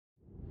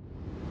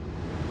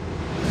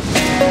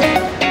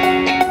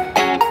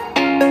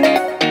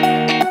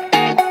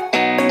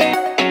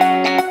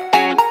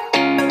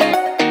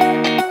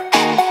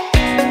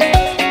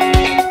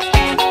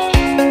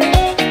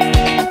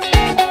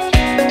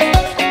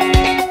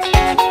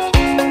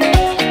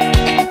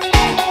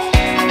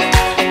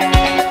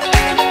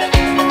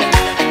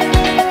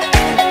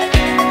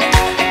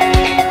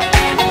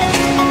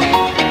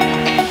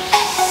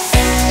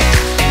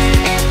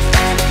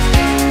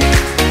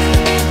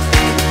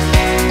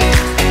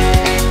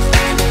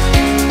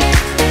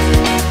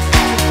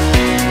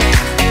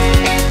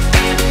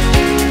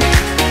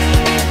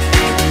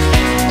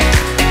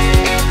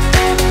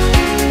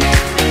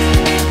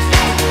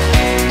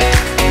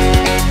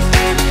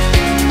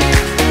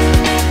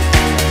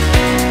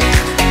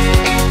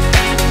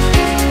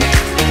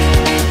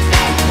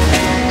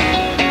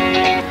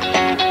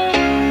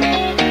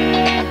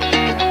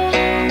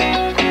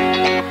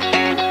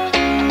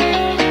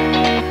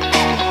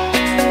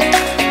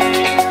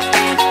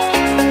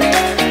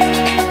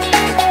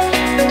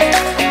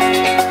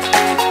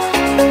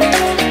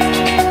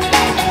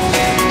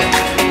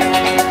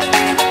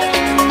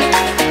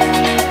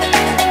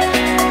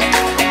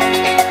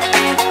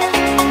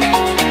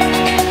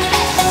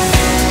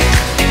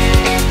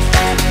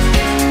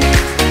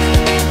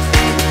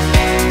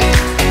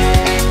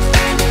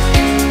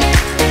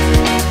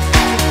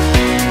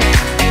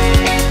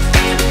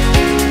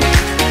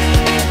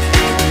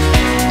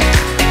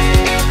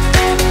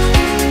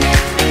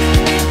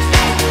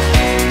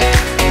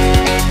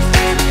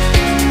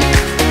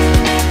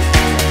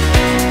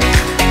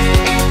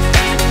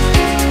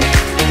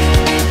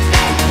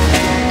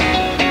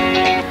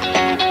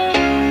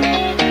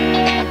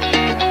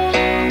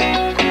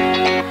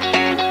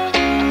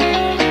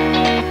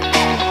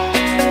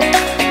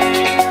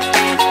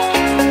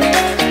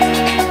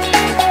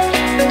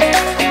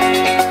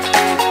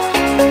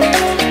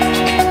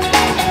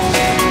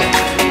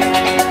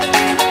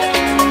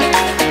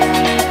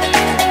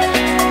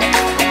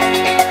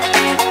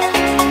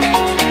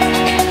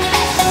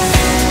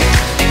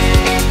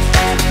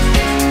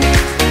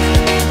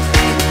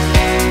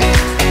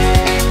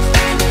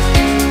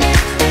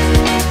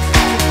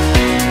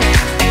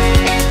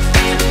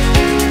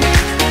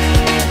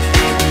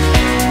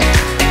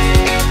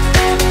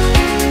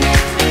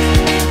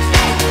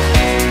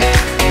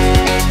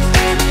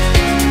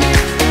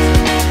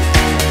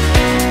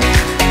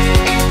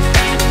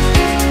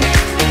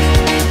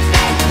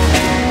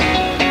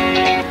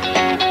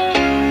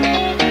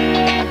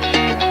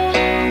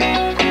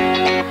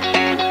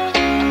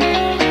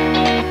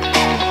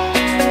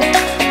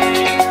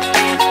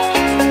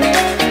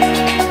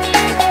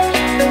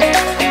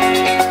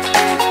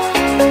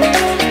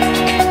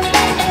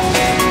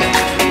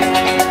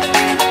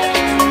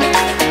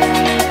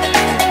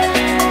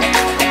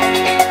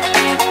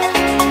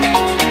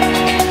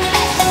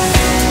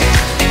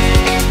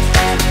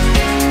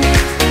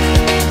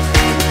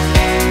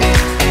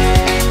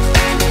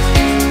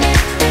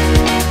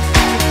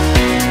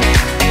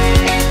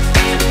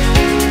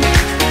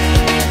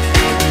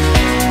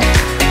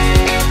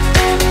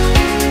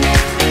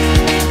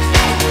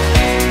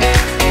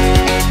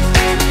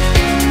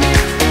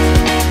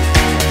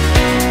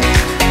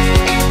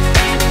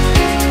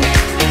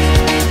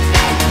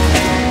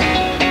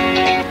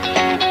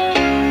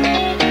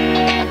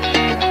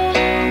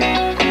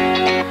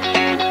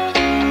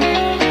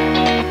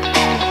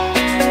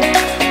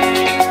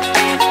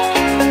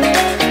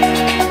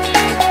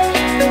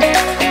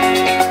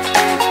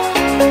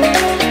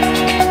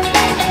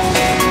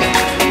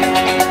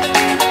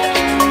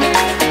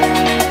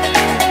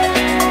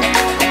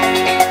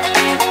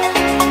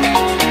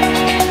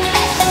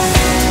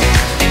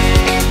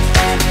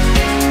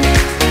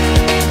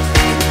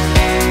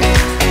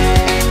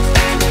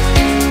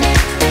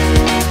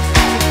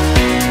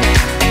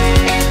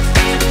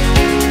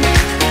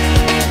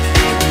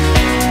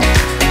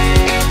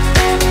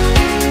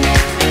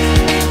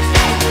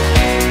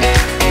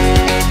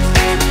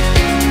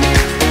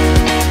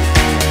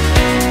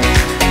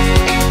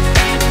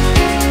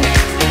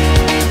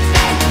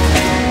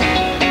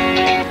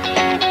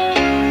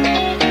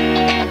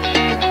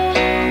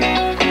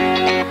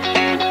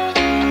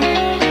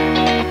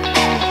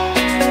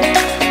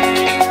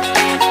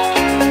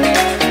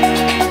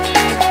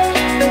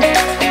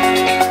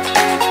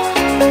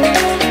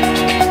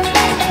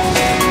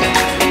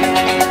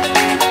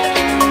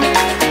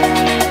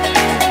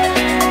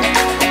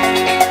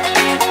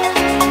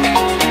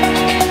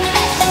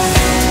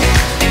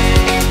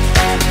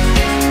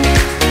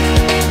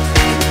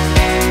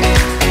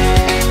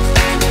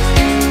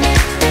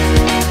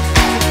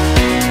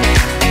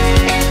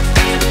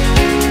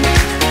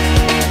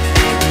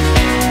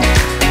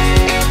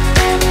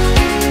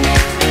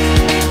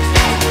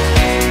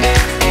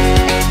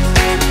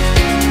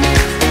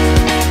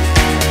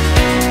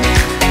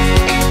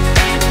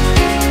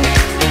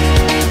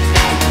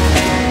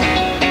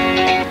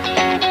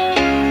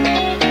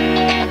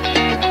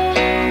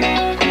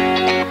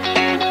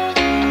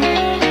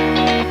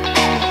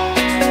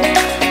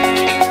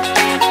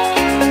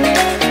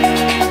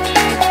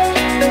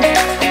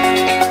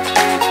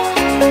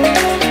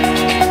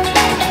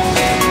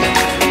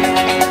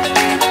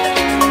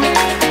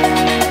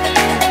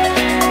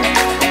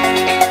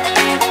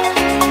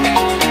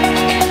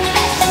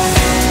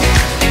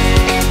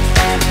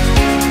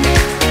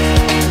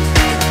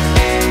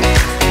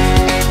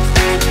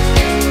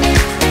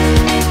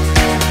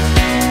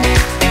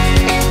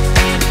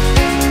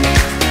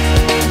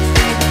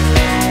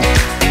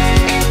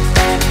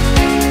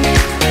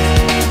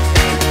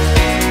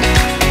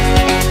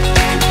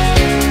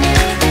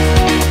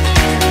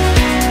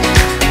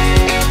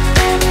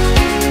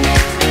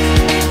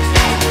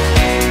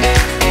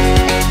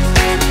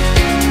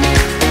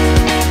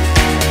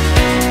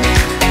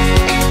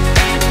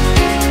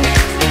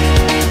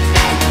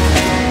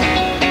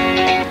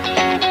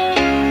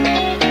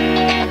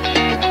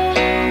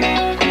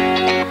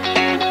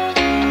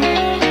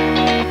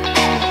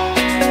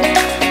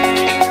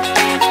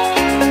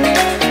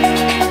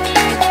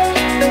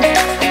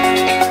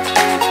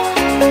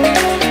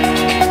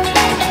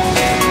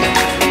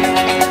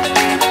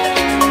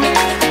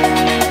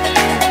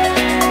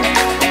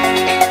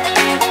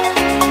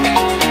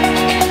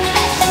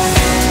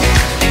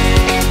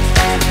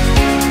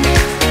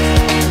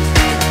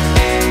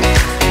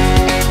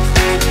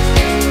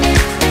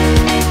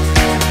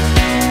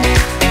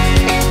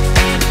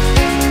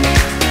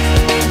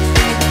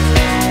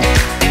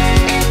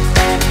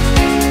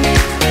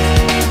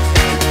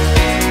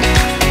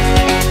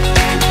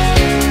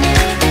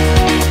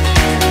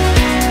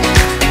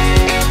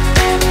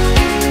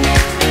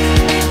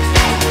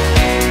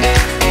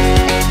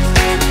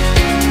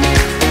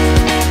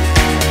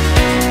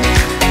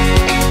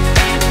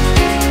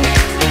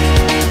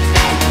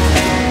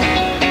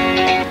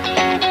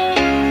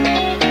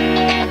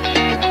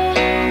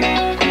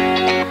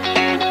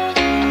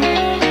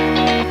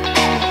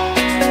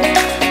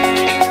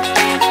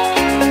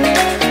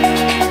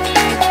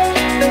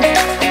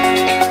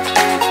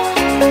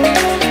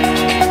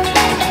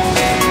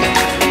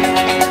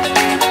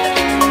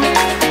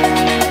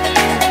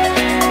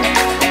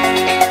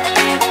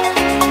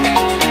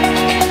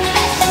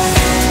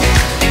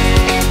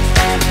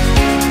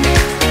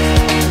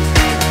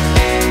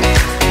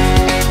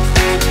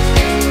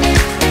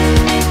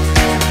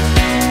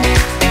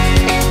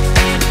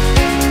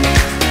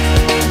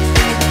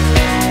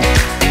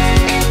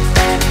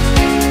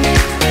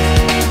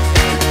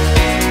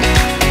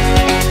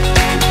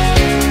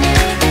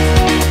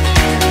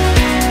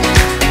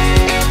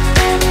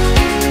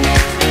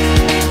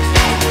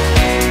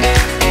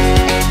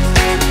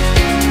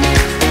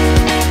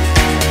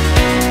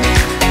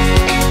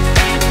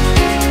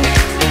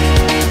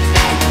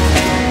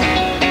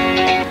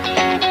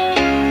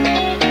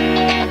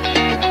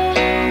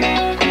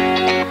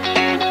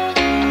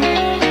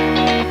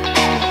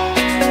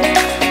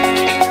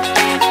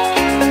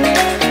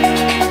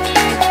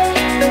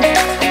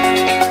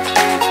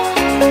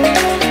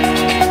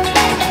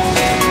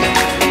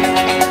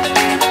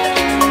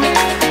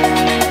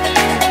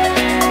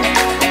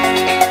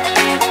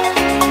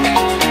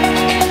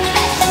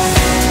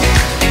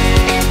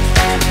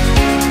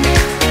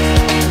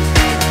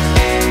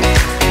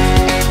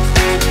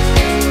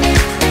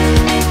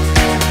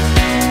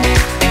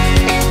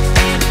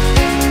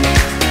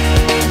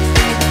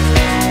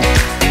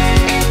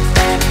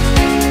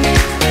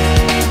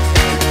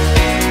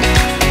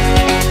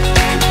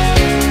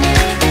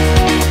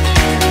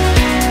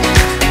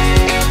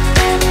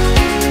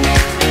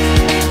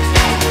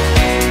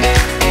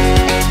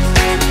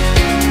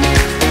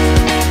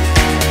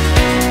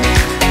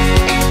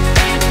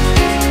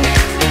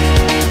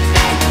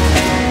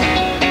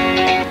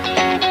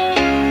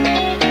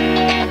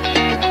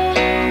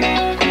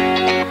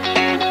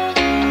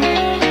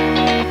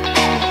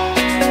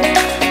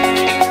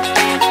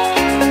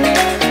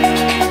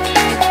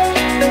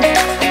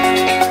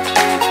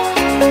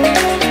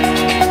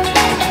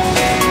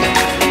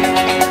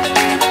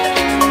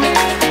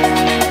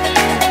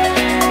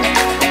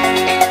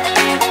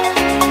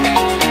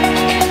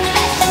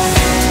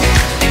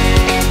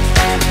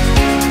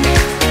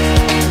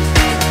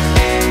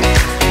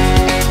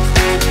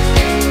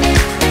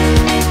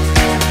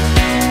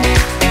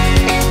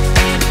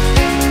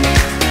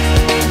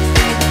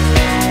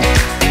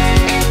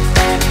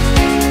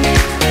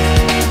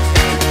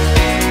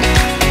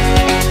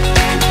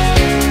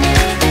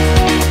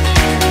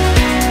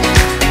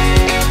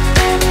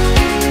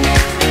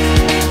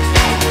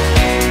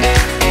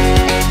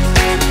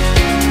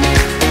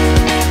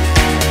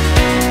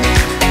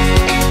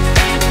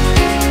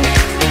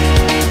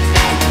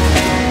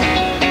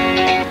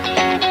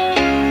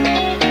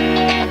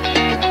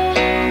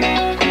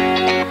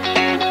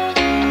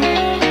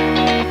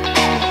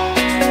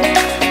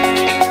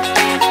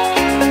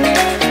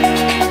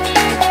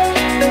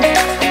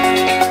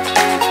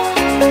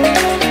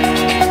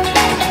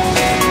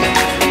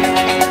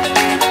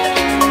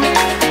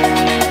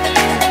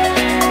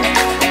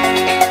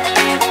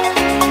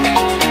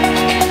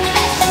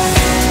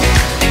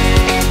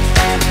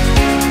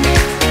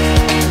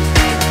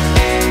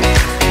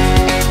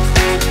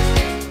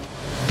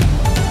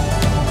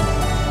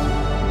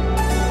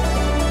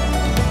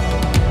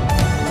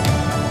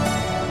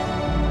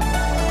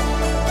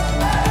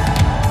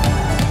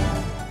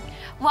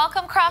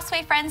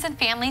friends and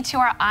family, to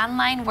our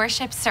online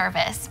worship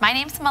service. My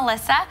name's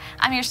Melissa.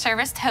 I'm your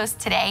service host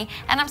today,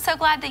 and I'm so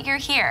glad that you're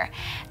here.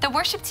 The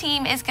worship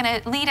team is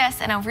going to lead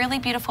us in a really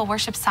beautiful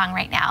worship song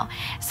right now.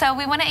 So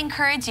we want to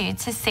encourage you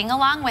to sing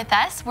along with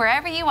us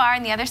wherever you are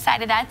on the other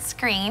side of that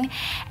screen.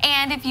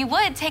 And if you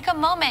would, take a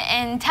moment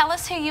and tell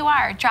us who you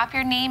are. Drop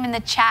your name in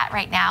the chat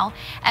right now.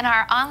 And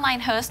our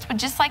online host would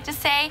just like to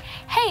say,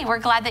 hey, we're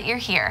glad that you're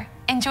here.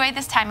 Enjoy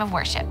this time of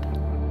worship.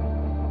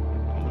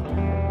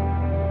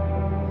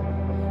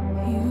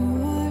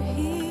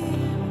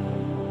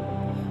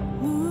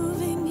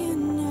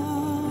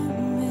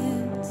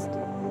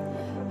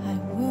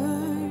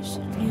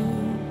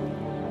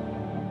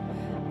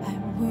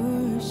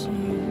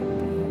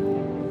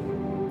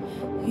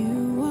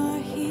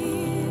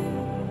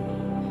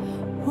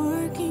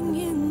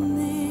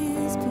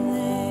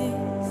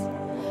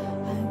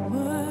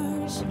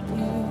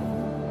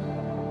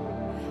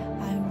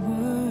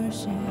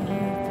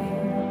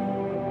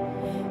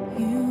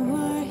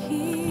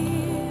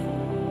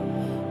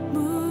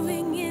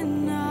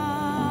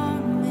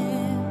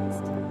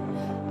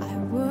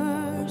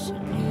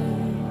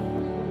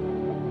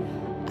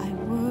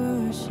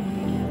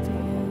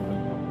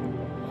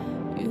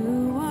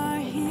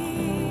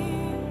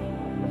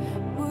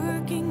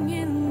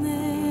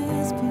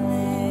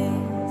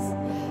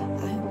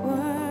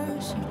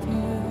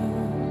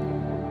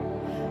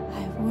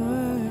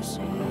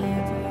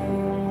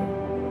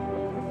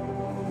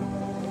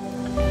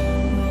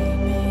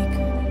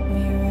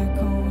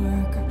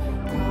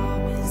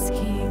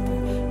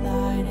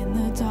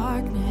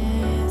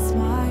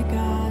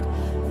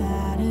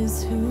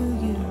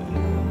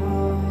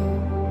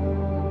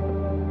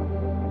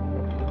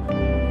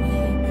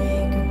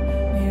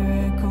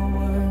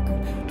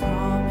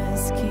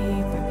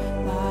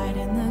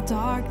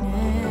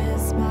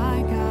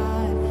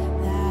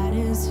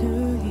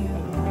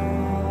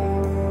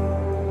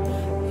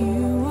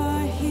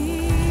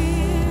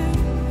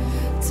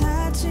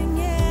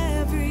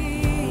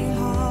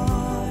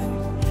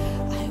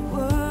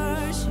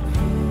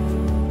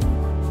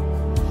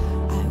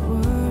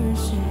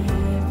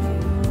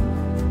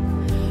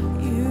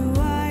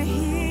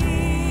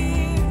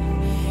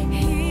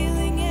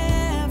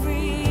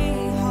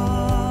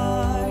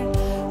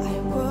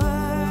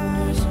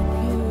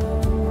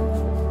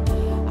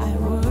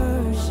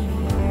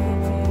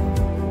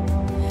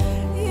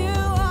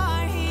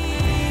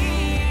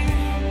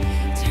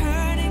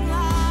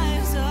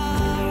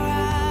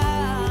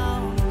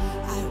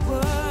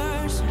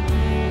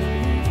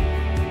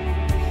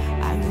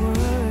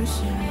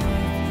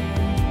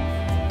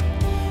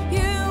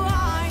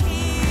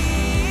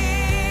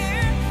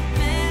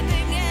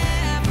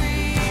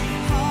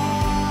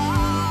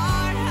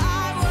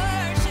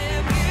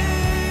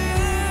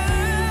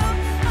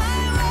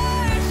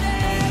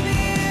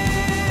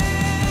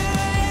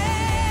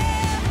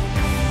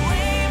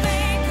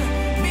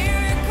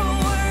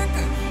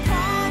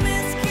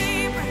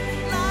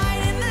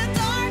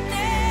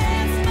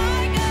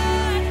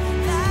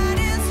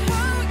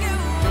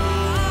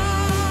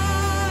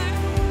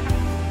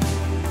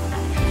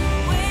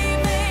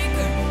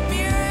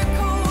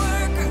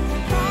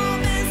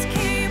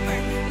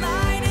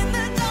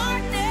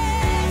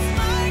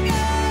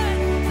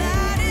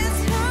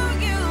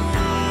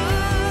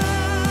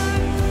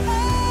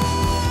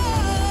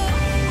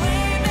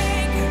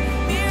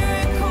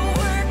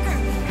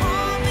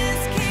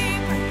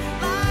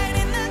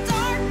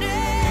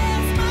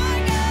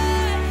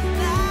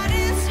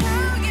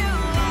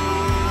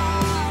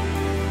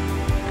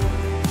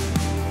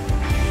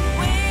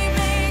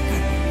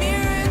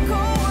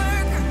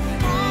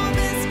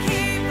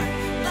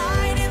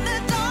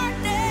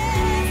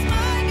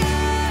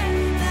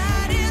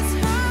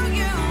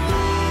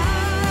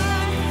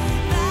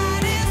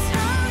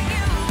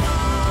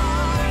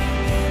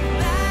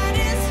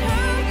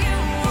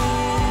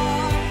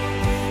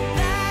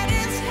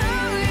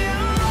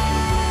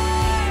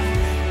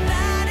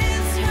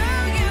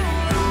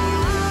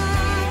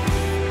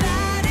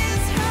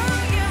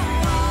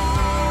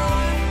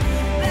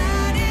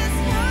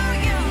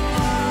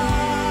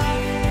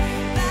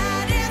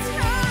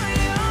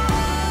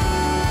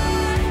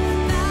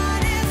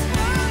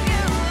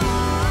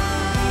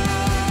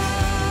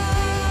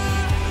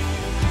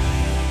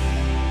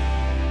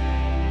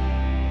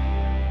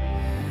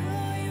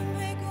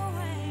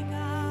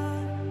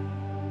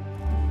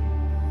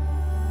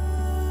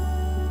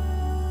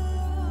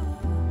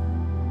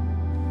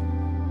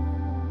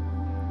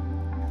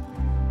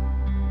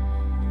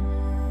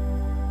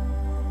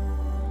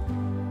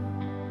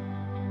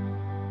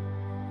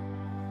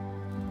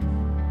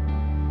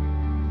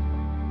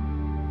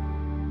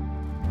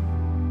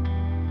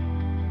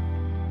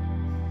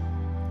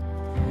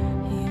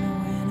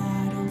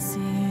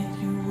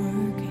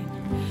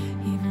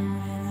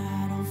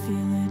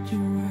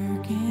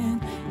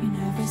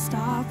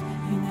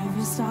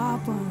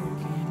 stop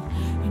working.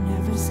 You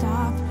never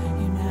stop,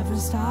 you never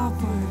stop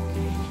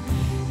working.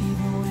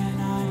 Even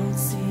when I don't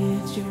see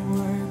it, you're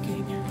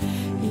working.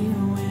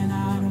 Even when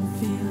I don't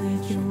feel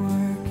it, you're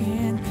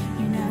working.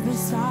 You never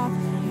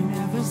stop.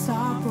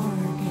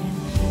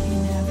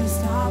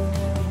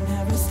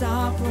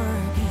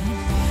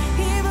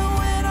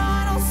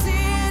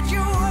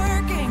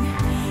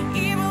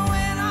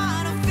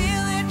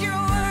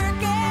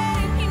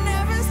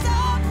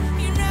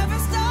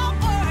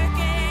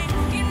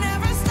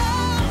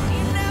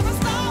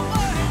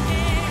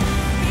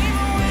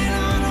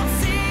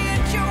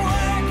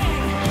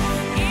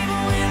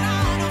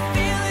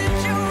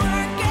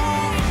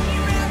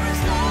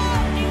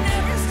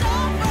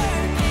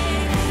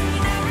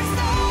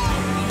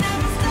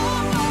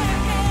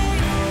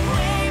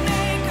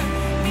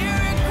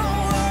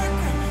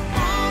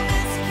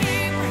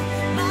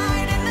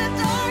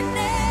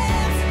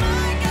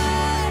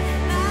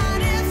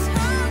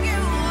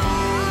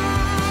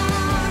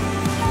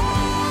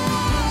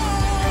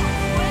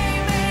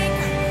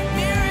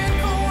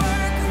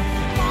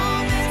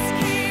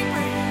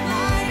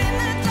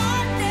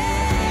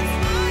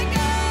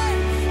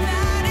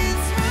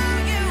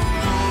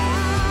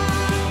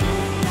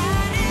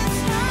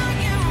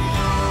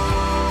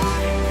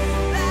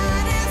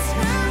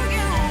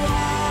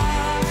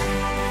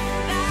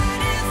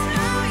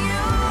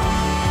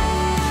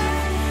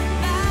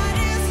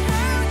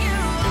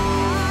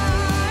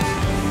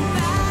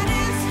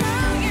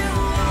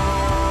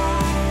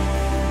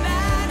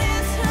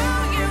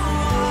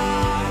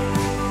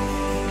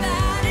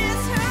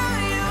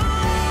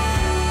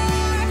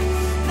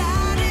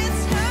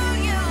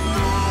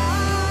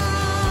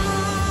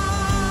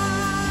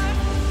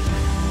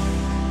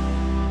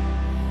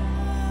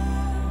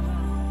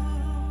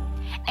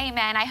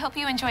 and I hope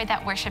you enjoyed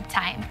that worship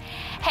time.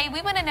 Hey,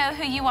 we want to know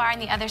who you are on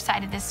the other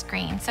side of the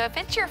screen. So if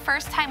it's your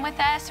first time with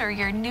us or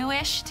you're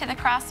newish to the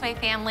Crossway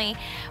family,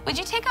 would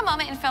you take a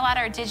moment and fill out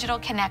our digital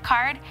Connect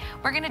card?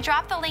 We're going to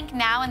drop the link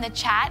now in the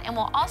chat, and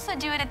we'll also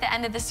do it at the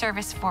end of the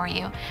service for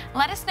you.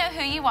 Let us know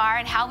who you are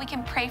and how we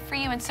can pray for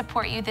you and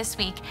support you this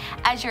week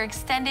as your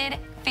extended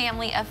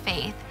family of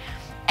faith.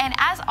 And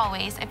as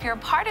always, if you're a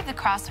part of the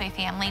Crossway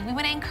family, we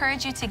want to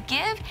encourage you to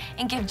give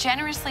and give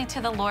generously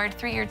to the Lord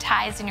through your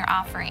tithes and your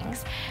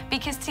offerings,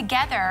 because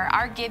together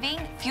our giving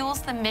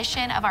fuels the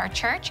mission of our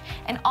church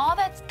and all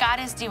that God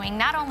is doing,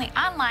 not only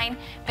online,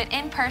 but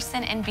in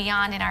person and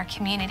beyond in our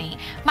community.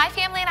 My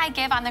family and I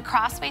give on the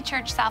Crossway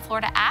Church South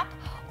Florida app,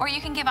 or you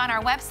can give on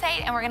our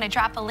website, and we're going to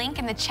drop a link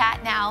in the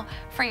chat now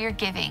for your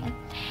giving.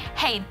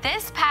 Hey,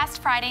 this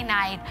past Friday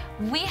night,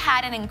 we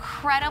had an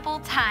incredible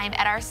time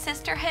at our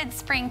Sisterhood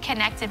Spring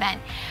Connect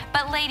event.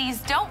 But ladies,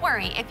 don't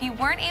worry. If you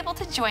weren't able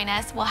to join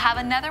us, we'll have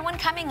another one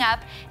coming up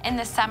in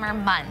the summer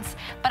months.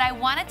 But I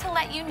wanted to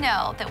let you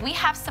know that we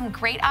have some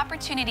great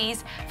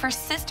opportunities for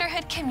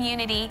sisterhood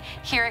community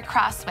here at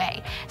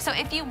Crossway. So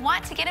if you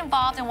want to get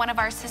involved in one of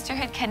our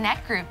Sisterhood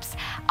Connect groups,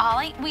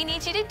 all we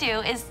need you to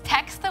do is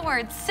text the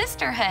word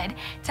sisterhood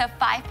to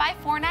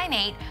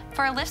 55498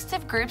 for a list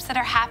of groups that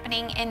are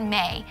happening in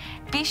May.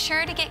 Be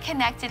sure to get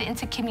connected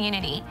into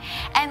community.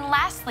 And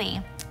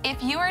lastly,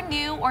 if you are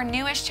new or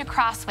newish to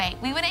Crossway,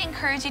 we would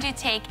encourage you to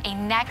take a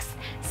next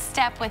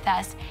step with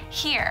us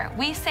here.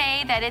 We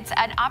say that it's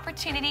an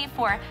opportunity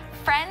for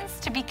friends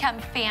to become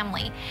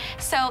family.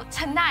 So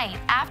tonight,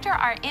 after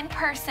our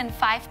in-person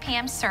 5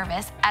 p.m.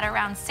 service at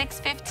around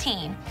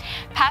 6:15,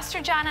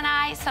 Pastor John and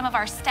I, some of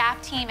our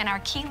staff team, and our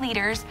key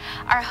leaders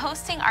are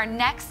hosting our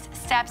Next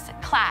Steps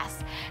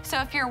class. So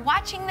if you're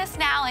watching this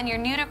now and you're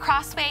new to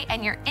Crossway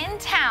and you're in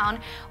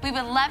town, we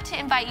would love to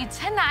invite you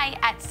tonight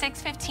at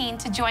 6:15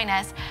 to join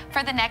us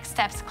for the Next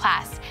Steps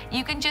class.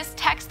 You can just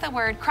text the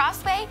word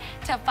Crossway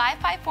to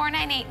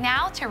 55498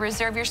 now to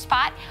reserve your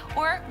spot,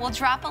 or we'll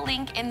drop a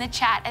link in the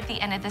chat at the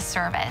end of the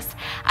service.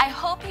 I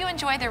hope you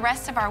enjoy the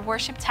rest of our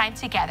worship time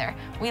together.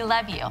 We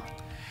love you.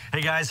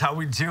 Hey guys, how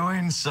we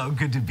doing? So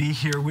good to be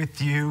here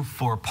with you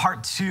for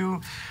part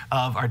 2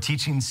 of our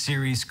teaching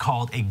series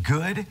called A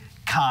Good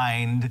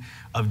Kind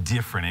of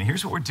Different. And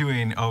here's what we're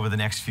doing over the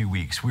next few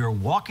weeks. We are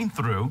walking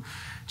through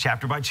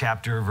chapter by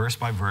chapter, verse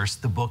by verse,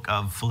 the book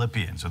of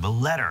Philippians, or the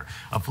letter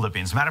of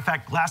Philippians. As a matter of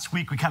fact, last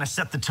week we kind of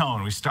set the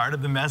tone. We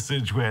started the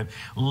message with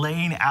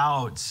laying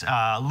out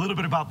a little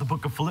bit about the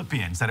book of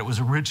Philippians, that it was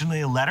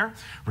originally a letter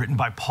written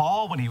by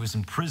Paul when he was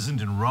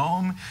imprisoned in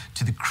Rome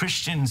to the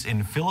Christians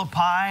in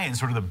Philippi. And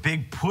sort of the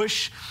big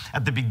push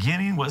at the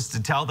beginning was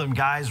to tell them,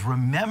 guys,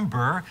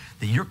 remember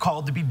that you're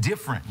called to be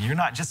different. You're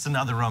not just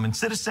another Roman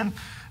citizen.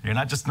 You're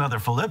not just another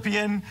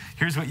Philippian.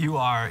 Here's what you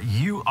are.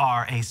 You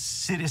are a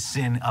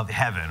citizen of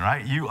heaven,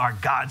 right? You are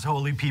God's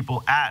holy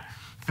people at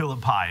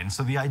Philippi. And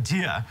so the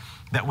idea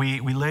that we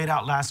laid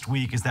out last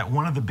week is that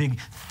one of the big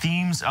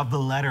themes of the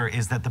letter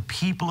is that the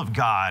people of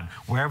God,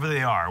 wherever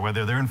they are,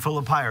 whether they're in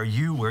Philippi or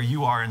you, where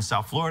you are in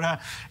South Florida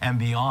and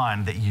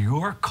beyond, that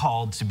you're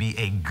called to be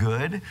a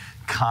good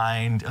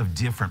kind of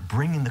different,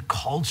 bringing the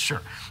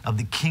culture of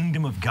the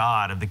kingdom of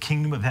God, of the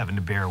kingdom of heaven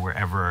to bear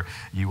wherever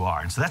you are.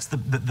 And so that's the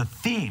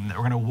theme that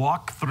we're going to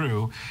walk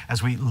through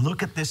as we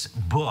look at this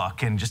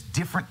book and just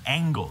different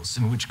angles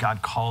in which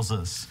God calls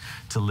us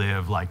to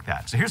live like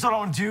that. So here's what I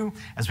want to do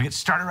as we get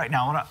started right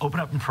now. I want to open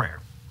up in prayer.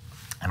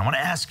 And I want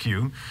to ask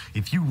you,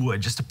 if you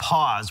would, just to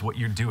pause what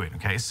you're doing,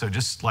 okay? So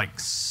just like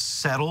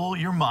settle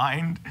your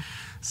mind,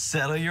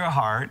 settle your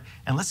heart,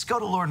 and let's go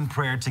to Lord in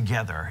prayer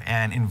together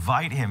and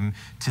invite him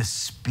to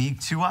speak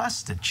to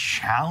us, to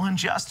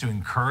challenge us, to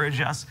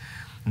encourage us,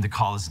 and to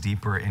call us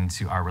deeper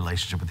into our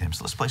relationship with him.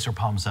 So let's place our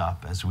palms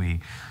up as we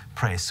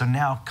pray. So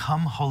now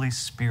come, Holy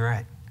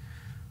Spirit,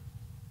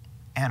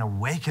 and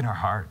awaken our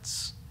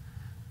hearts.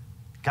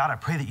 God, I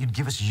pray that you'd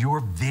give us your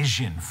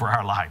vision for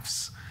our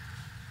lives.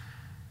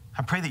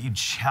 I pray that you'd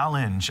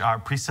challenge our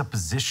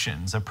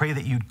presuppositions. I pray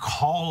that you'd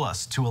call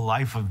us to a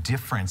life of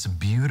difference, a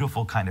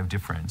beautiful kind of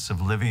difference,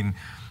 of living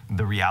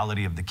the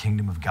reality of the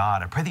kingdom of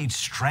God. I pray that you'd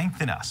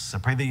strengthen us. I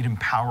pray that you'd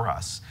empower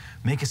us,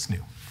 make us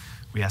new.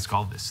 We ask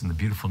all this in the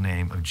beautiful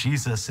name of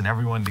Jesus, and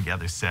everyone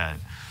together said,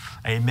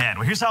 amen.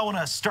 Well, here's how I want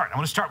to start. I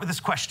want to start with this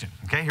question.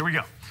 Okay, here we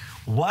go.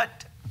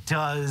 What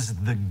does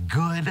the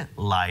good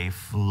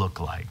life look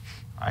like?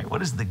 All right, what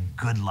does the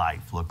good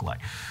life look like?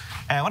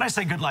 And when I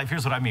say good life,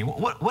 here's what I mean.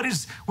 What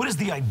is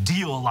the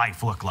ideal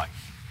life look like?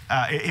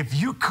 If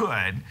you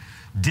could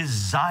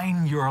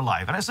design your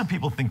life, and I know some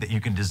people think that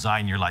you can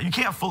design your life. You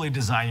can't fully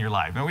design your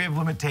life. Now, we have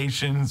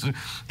limitations,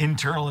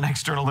 internal and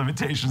external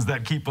limitations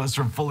that keep us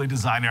from fully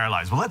designing our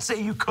lives. But let's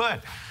say you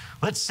could.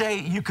 Let's say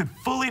you could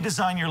fully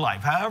design your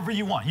life however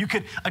you want. You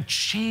could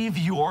achieve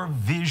your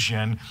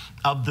vision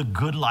of the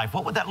good life.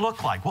 What would that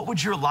look like? What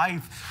would your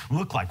life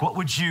look like? What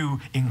would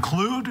you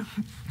include?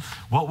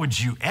 What would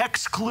you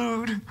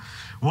exclude?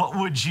 What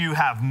would you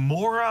have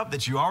more of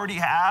that you already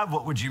have?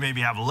 What would you maybe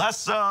have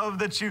less of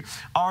that you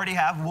already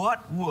have?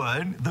 What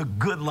would the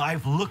good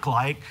life look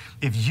like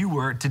if you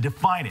were to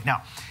define it?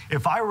 Now,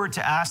 if I were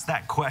to ask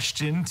that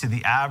question to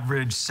the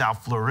average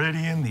South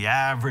Floridian, the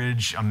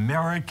average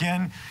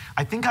American,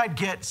 I think I'd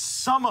get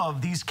some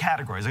of these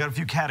categories. I got a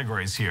few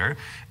categories here,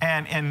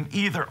 and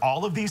either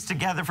all of these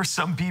together for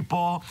some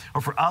people, or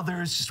for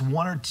others, just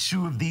one or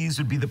two of these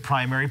would be the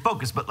primary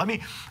focus. But let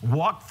me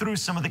walk through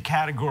some of the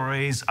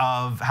categories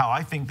of how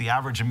I think the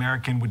average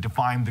American would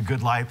define the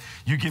good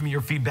life. You give me your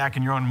feedback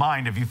in your own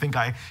mind if you think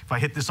if I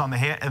hit this on the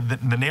head,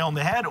 the nail on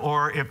the head,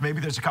 or if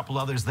maybe there's a couple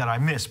others that I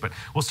missed. But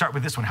we'll start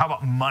with this one. How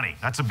about money?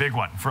 That's a big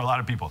one for a lot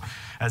of people.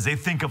 As they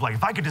think of, like,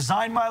 if I could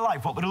design my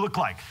life, what would it look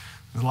like?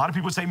 A lot of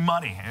people would say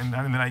money, and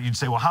then you'd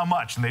say, well, how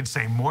much? And they'd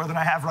say more than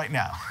I have right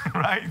now,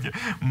 right?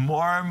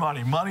 More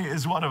money. Money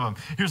is one of them.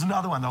 Here's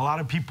another one that a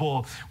lot of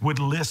people would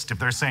list if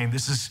they're saying,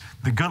 this is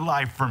the good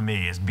life for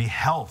me, is be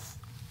health.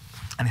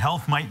 And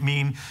health might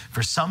mean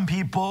for some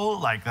people,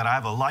 like that I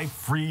have a life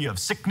free of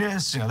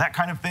sickness, that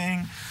kind of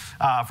thing.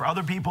 For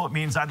other people, it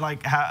means I'd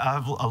like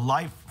have a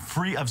life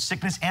free of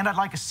sickness, and I'd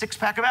like a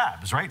six-pack of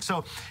abs, right?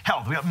 So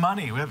health, we have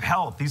money, we have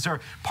health. These are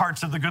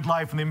parts of the good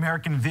life and the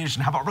American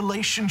vision. How about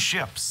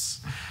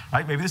relationships,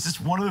 right? Maybe this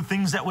is one of the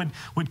things that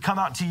would come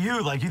out to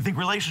you, like you think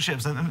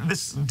relationships, and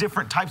this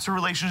different types of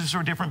relationships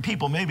for different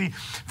people. Maybe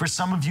for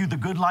some of you, the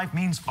good life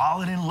means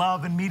falling in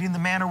love and meeting the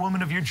man or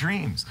woman of your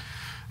dreams.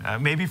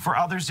 Maybe for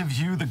others of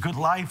you, the good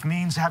life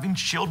means having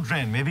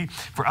children. Maybe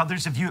for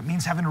others of you, it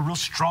means having a real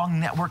strong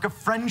network of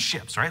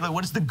friendships, right? Like,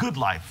 what is the good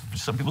life? For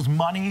some people's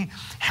money,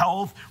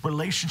 health,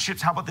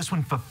 relationships. How about this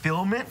one?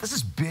 Fulfillment. This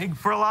is big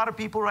for a lot of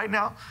people right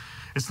now.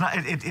 It's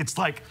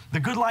like the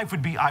good life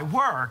would be, I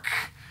work,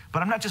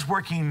 but I'm not just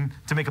working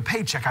to make a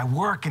paycheck. I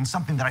work in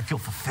something that I feel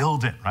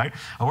fulfilled in, right?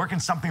 I work in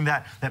something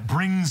that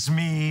brings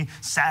me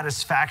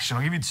satisfaction.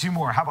 I'll give you two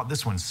more. How about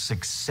this one?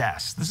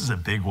 Success. This is a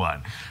big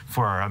one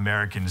for our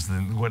Americans,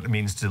 what it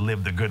means to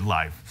live the good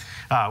life.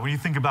 When you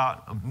think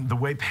about the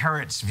way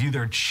parents view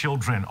their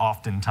children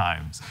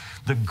oftentimes,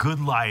 the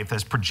good life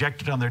as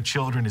projected on their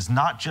children is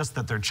not just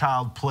that their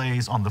child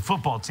plays on the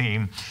football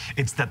team,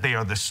 it's that they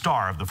are the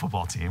star of the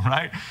football team,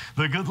 right?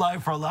 The good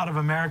life for a lot of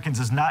Americans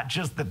is not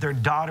just that their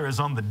daughter is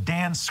on the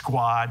dance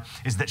squad,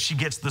 is that she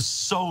gets the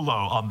solo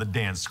on the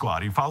dance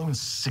squad. Are you following?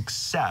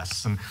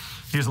 Success. And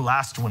here's the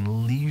last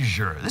one,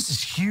 leisure. This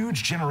is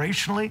huge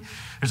generationally.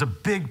 There's a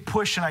big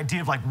push and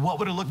idea of, like, what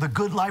would it look? The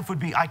good life would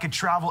be I could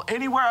travel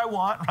anywhere I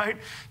want, right?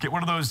 Get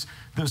one of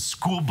those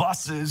school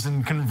buses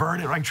and convert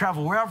it. I can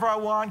travel wherever I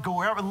want, go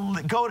wherever,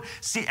 go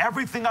see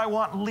everything I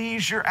want,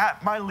 leisure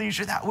at my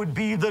leisure. That would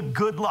be the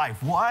good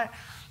life. What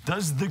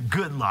does the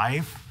good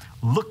life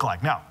look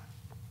like? Now,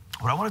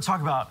 what I want to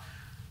talk about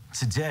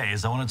today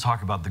is I want to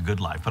talk about the good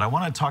life, but I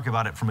want to talk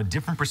about it from a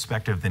different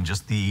perspective than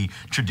just the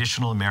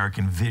traditional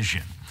American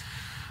vision.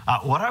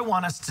 What I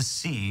want us to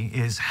see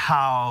is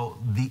how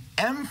the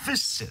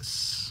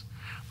emphasis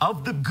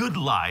of the good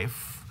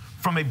life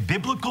from a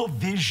biblical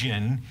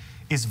vision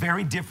is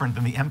very different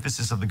than the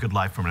emphasis of the good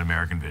life from an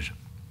American vision.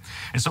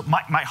 And so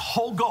my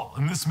whole goal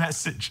in this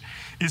message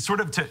is sort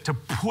of to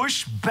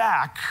push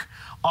back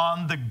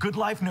on the good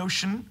life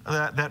notion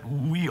that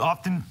we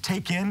often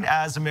take in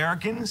as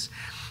Americans,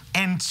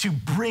 and to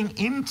bring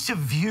into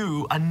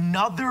view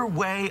another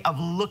way of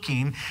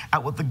looking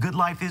at what the good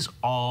life is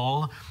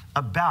all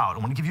about. I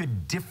want to give you a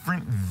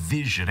different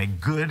vision, a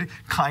good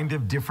kind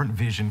of different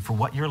vision for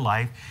what your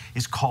life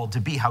is called to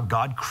be, how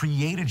God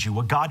created you,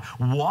 what God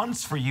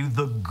wants for you,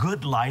 the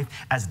good life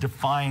as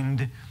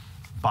defined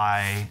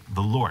by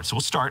the Lord. So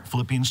we'll start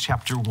Philippians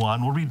chapter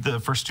 1. We'll read the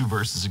first two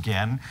verses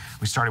again.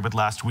 We started with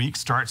last week.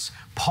 Starts,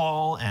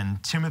 Paul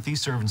and Timothy,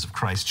 servants of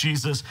Christ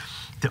Jesus,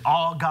 to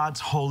all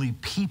God's holy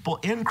people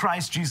in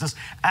Christ Jesus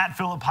at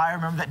Philippi.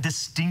 Remember that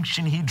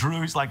distinction he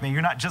drew. He's like, man,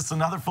 you're not just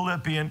another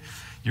Philippian.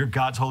 You're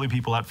God's holy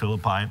people at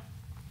Philippi,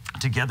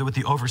 together with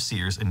the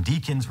overseers and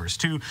deacons. Verse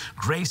 2,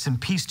 grace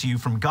and peace to you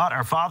from God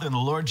our Father and the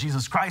Lord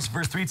Jesus Christ.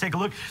 Verse 3, take a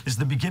look. This is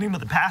the beginning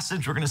of the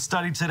passage we're going to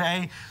study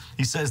today.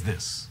 He says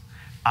this,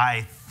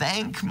 I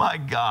thank my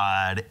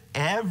God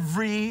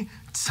every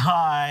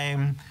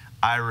time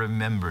I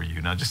remember you.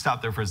 Now, just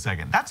stop there for a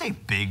second. That's a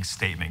big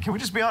statement. Can we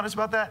just be honest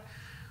about that?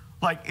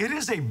 Like, it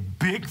is a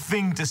big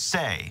thing to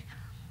say.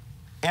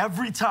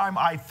 Every time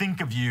I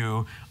think of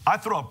you, I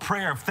throw a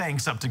prayer of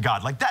thanks up to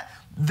God. Like that,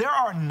 there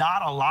are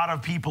not a lot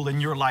of people in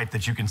your life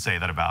that you can say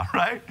that about,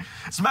 right?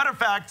 As a matter of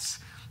fact,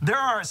 there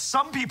are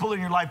some people in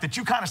your life that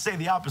you kind of say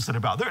the opposite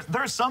about.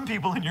 There are some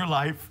people in your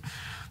life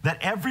that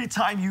every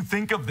time you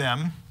think of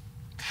them,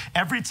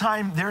 every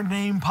time their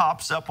name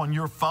pops up on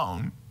your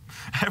phone,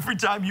 Every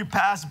time you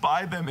pass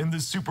by them in the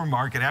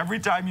supermarket, every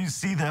time you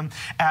see them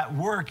at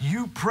work,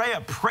 you pray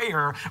a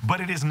prayer,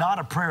 but it is not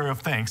a prayer of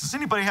thanks. Does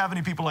anybody have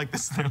any people like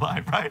this in their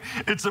life, right?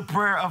 It's a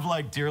prayer of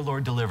like, dear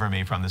Lord, deliver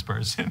me from this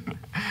person.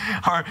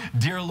 Or,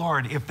 dear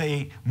Lord, if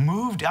they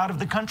moved out of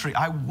the country,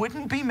 I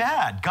wouldn't be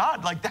mad.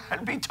 God, like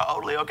that'd be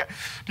totally okay.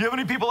 Do you have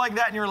any people like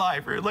that in your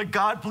life? Or like,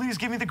 God, please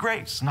give me the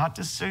grace not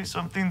to say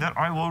something that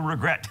I will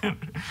regret.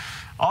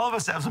 All of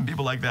us have some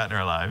people like that in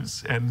our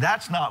lives, and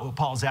that's not what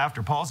Paul's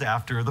after. Paul's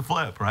after the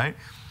flip, right?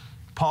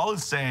 Paul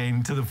is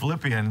saying to the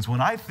Philippians, when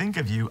I think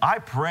of you, I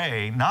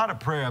pray not a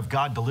prayer of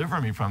God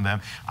deliver me from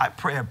them. I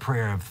pray a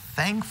prayer of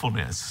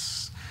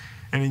thankfulness.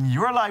 And in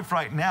your life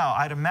right now,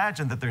 I'd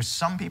imagine that there's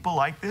some people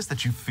like this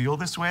that you feel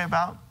this way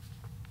about,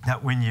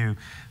 that when you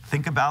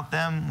think about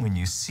them, when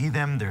you see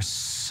them, they're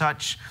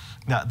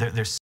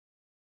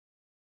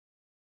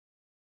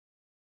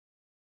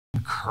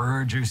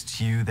encouragers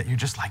to you that you're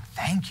just like,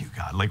 thank you,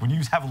 God. Like when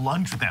you have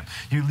lunch with them,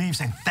 you leave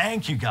saying,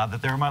 thank you, God,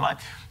 that they're in my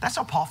life. That's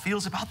how Paul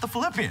feels about the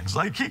Philippians.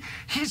 Like he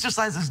just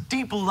has this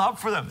deep love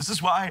for them. This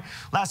is why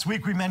last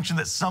week we mentioned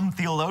that some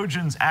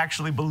theologians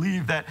actually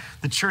believe that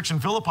the church in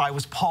Philippi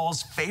was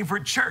Paul's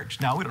favorite church.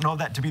 Now, we don't know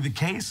that to be the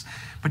case,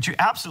 but you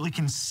absolutely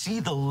can see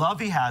the love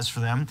he has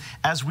for them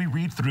as we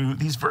read through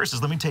these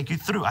verses. Let me take you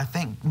through. I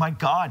thank my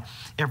God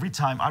every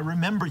time I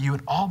remember you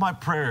in all my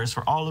prayers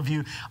for all of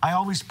you. I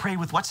always pray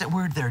with, what's that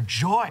word there?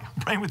 Joy.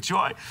 I'm praying with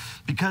joy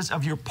because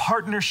of your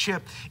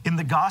partnership in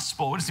the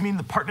gospel. What does it mean,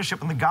 the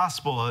partnership in the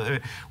gospel?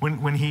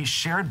 When he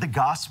shared the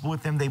gospel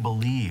with them, they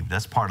believed.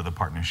 That's part of the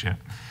partnership.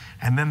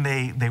 And then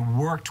they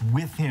worked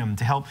with him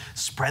to help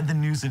spread the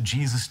news of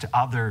Jesus to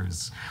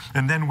others.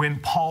 And then when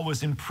Paul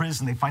was in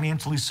prison, they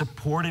financially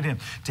supported him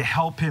to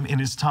help him in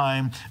his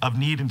time of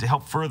need and to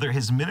help further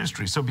his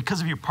ministry. So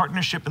because of your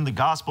partnership in the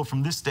gospel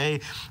from this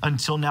day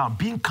until now,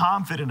 being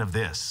confident of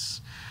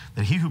this,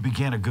 that he who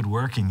began a good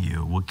work in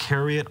you will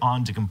carry it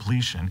on to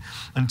completion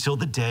until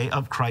the day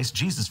of Christ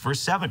Jesus. Verse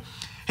 7.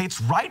 Hey,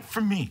 it's right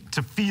for me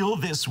to feel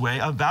this way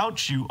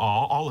about you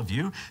all of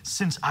you,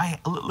 since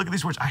look at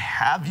these words, I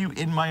have you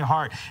in my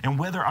heart. And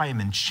whether I am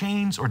in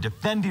chains or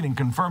defending and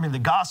confirming the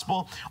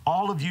gospel,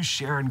 all of you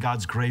share in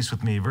God's grace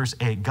with me. Verse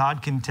 8,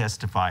 God can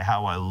testify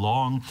how I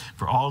long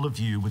for all of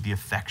you with the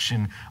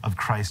affection of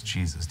Christ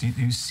Jesus. Do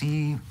you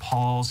see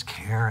Paul's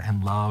care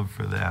and love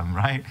for them,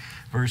 right?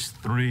 Verse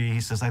 3,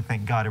 he says, I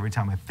thank God every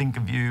time I think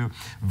of you.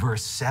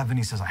 Verse 7,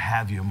 he says, I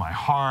have you in my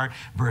heart.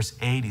 Verse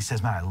 8, he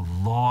says, man,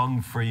 I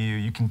long for you.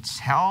 You can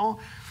tell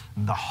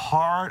the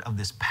heart of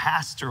this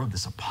pastor, of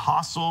this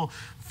apostle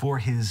for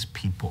his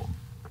people.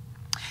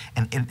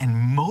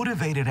 And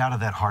motivated out of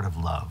that heart of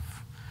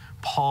love,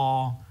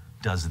 Paul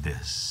does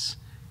this.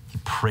 He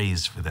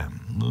prays for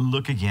them.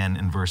 Look again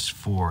in verse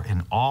 4.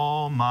 In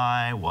all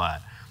my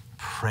what?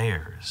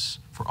 Prayers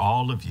for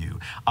all of you,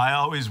 I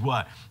always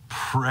what?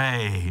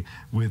 Pray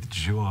with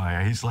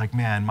joy. He's like,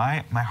 man,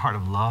 my heart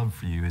of love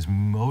for you is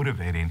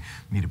motivating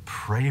me to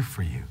pray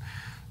for you.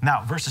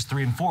 Now, verses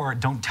 3 and 4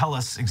 don't tell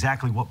us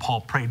exactly what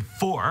Paul prayed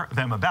for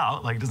them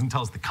about. Like, it doesn't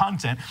tell us the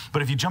content.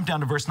 But if you jump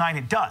down to verse 9,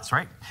 it does,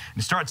 right?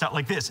 And it starts out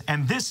like this.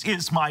 And this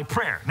is my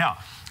prayer. Now,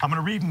 I'm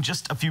going to read in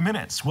just a few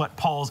minutes what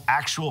Paul's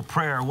actual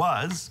prayer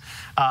was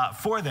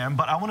for them.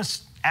 But I want to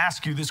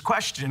ask you this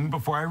question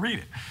before I read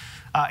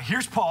it.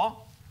 Here's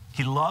Paul.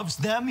 He loves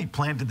them. He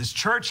planted this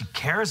church. He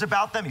cares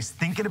about them. He's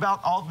thinking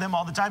about all of them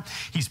all the time.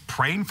 He's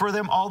praying for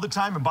them all the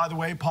time. And by the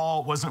way,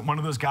 Paul wasn't one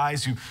of those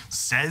guys who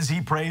says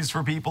he prays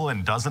for people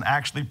and doesn't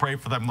actually pray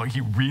for them. Like,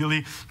 he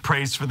really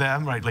prays for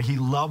them, right? Like, he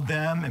loved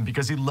them. And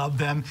because he loved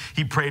them,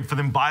 he prayed for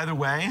them. By the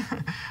way,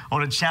 I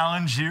want to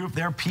challenge you. If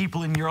there are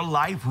people in your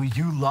life who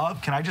you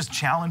love, can I just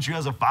challenge you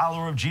as a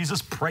follower of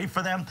Jesus? Pray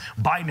for them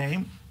by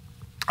name.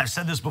 I've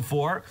said this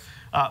before,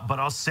 but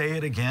I'll say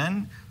it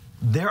again.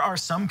 There are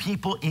some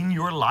people in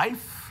your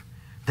life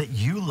that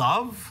you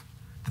love,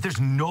 that there's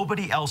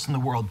nobody else in the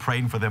world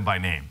praying for them by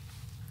name.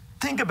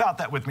 Think about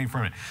that with me for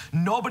a minute.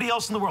 Nobody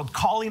else in the world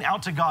calling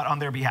out to God on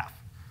their behalf.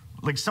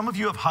 Like, some of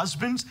you have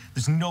husbands,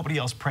 there's nobody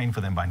else praying for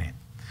them by name.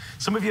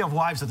 Some of you have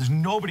wives that there's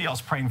nobody else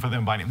praying for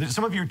them by name.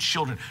 Some of your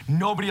children,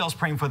 nobody else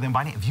praying for them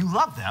by name. If you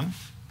love them,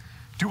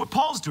 do what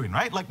Paul's doing,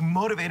 right? Like,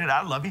 motivated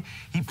out of love,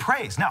 he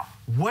prays. Now,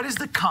 what is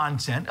the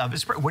content of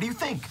his prayer? What do you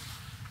think?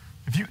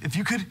 If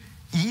you could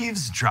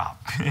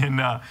eavesdrop in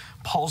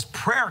Paul's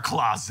prayer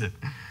closet,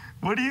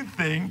 what do you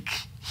think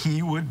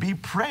he would be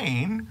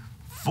praying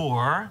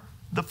for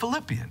the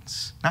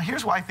Philippians? Now,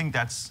 here's why I think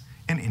that's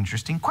an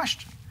interesting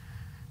question.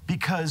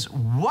 Because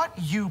what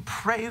you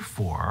pray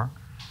for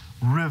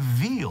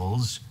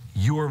reveals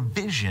your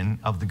vision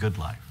of the good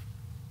life.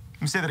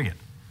 Let me say that again.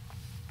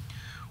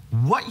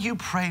 What you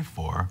pray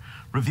for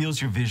reveals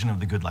your vision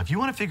of the good life. You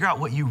want to figure out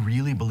what you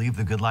really believe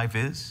the good life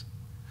is?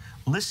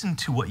 Listen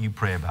to what you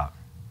pray about.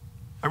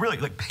 I really,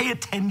 pay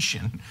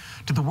attention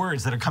to the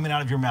words that are coming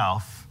out of your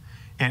mouth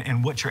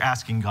and what you're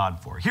asking God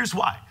for. Here's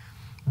why.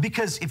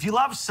 Because if you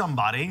love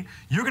somebody,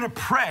 you're going to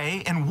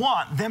pray and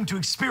want them to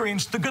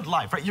experience the good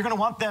life, right? You're going to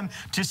want them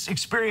to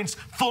experience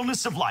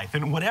fullness of life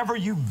and whatever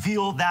you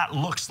feel that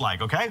looks like,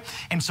 okay?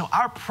 And so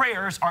our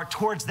prayers are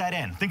towards that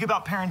end. Think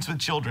about parents with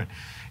children.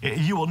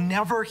 You will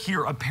never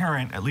hear a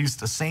parent, at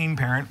least a sane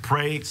parent,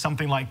 pray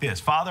something like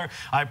this. Father,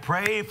 I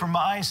pray for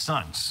my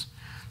sons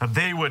that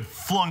they would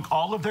flunk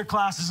all of their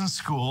classes in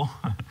school,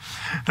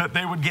 that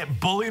they would get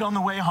bullied on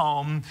the way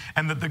home,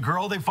 and that the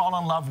girl they fall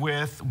in love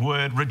with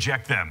would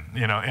reject them,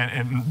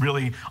 in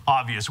really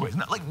obvious ways.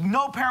 Like,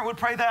 no parent would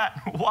pray that.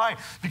 Why?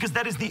 Because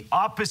that is the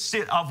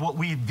opposite of what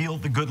we feel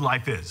the good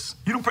life is.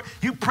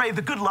 You pray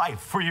the good life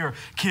for your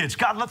kids.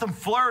 God, let them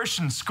flourish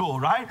in school,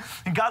 right?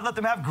 And God, let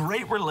them have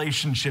great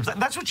relationships.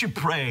 That's what you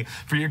pray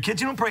for your kids.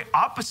 You don't pray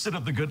opposite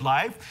of the good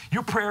life.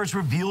 Your prayers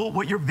reveal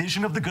what your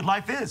vision of the good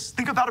life is.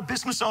 Think about a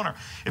business owner.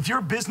 If you're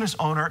a business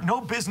owner, no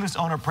business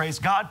owner prays,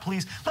 God,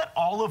 please let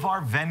all of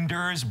our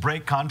vendors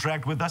break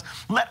contract with us.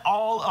 Let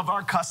all of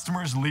our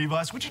customers leave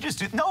us. Would you just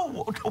do it?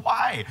 No,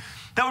 why?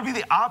 That would be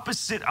the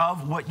opposite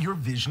of what your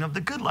vision of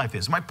the good life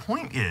is. My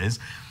point is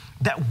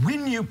that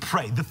when you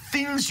pray, the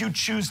things you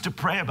choose to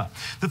pray about,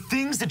 the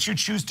things that you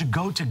choose to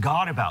go to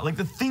God about, like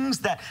the things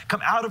that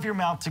come out of your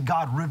mouth to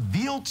God,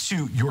 reveal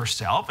to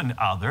yourself and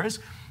others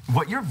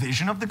what your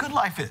vision of the good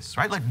life is,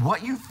 right? Like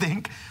what you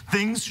think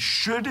things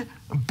should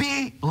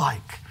be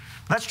like.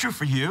 That's true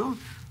for you.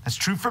 That's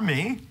true for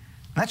me.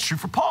 And that's true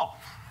for Paul.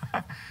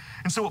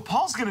 And so what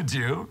Paul's going to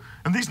do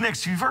in these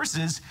next few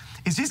verses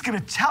is he's going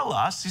to tell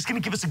us, he's going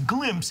to give us a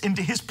glimpse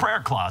into his prayer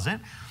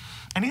closet,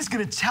 and he's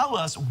going to tell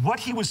us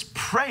what he was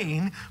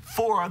praying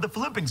for the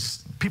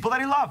Philippians, people that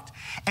he loved.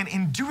 And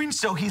in doing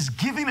so, he's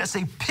giving us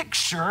a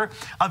picture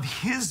of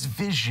his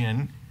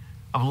vision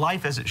of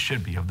life as it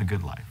should be, of the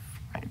good life.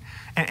 Right?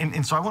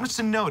 And so I want us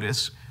to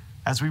notice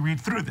as we read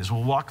through this,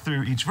 we'll walk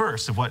through each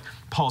verse of what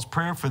Paul's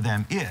prayer for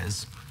them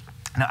is.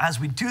 Now, as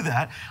we do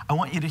that, I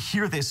want you to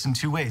hear this in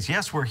two ways.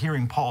 Yes, we're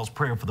hearing Paul's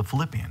prayer for the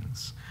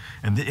Philippians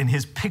and in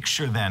his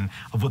picture then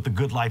of what the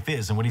good life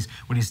is and what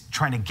he's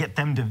trying to get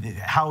them to,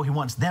 how he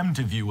wants them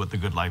to view what the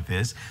good life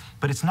is.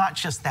 But it's not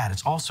just that,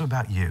 it's also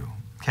about you,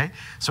 okay?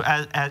 So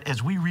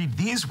as we read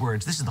these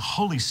words, this is the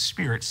Holy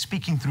Spirit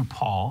speaking through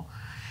Paul,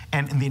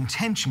 and the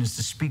intention is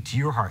to speak to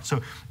your heart.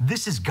 So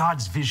this is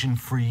God's vision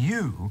for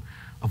you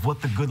of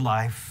what the good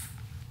life,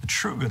 the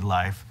true good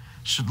life,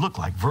 should look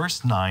like.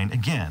 Verse 9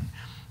 again.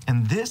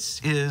 And this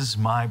is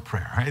my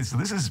prayer, right? So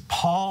this is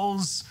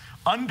Paul's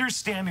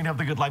understanding of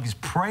the good life. He's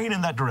praying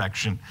in that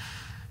direction.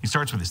 He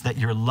starts with this, that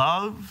your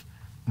love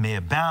may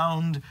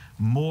abound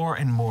more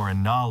and more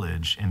in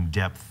knowledge and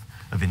depth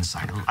of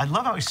insight. I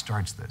love how he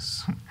starts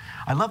this.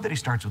 I love that he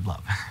starts with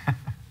love.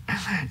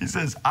 He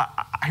says,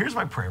 here's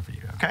my prayer for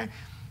you, okay?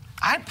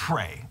 I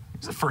pray,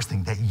 this is the first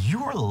thing, that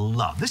your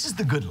love, this is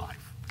the good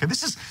life, okay?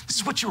 This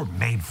is what you were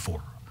made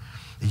for.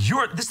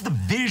 This is the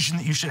vision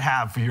that you should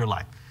have for your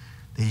life.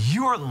 That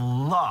your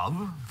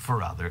love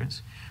for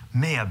others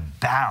may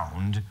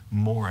abound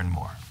more and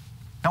more.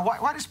 Now,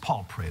 why does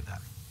Paul pray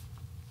that?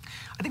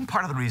 I think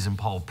part of the reason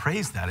Paul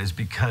prays that is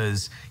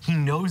because he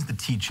knows the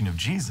teaching of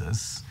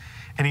Jesus,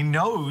 and he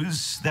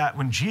knows that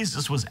when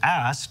Jesus was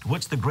asked,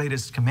 what's the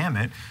greatest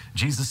commandment?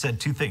 Jesus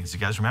said two things. You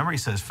guys remember? He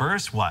says,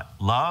 first, what?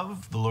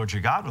 Love the Lord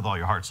your God with all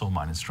your heart, soul,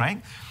 mind, and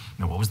strength.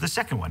 Now, what was the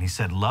second one? He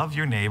said, love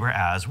your neighbor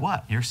as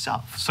what?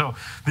 Yourself. So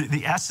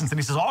the essence, and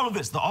he says all of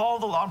this, all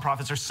the law and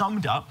prophets are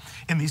summed up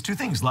in these two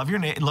things. Love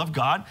love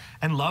God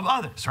and love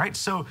others, right?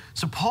 So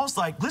Paul's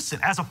like,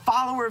 listen, as a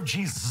follower of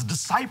Jesus, as a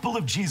disciple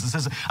of Jesus,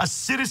 as a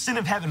citizen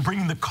of heaven,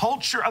 bringing the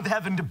culture of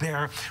heaven to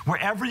bear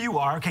wherever you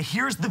are, okay,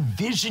 here's the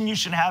vision you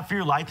should have for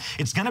your life.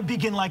 It's going to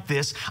begin like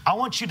this. I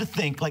want you to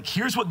think, like,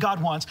 here's what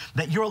God wants,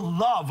 that your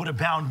love would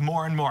abound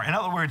more and more. In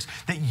other words,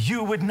 that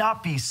you would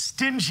not be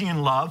stingy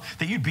in love,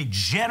 that you'd be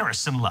generous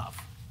in love.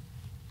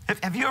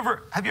 Have you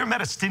ever met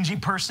a stingy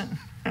person?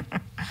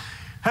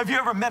 Have you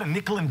ever met a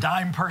nickel and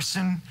dime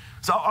person?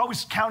 So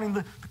always counting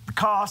the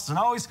costs and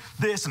always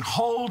this and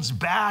holds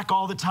back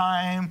all the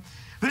time.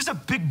 There's a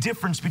big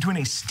difference between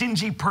a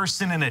stingy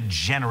person and a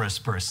generous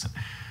person.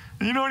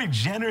 You know any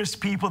generous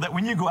people that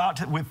when you go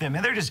out with them,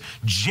 and they're just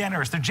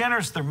generous. They're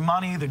generous with their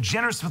money. They're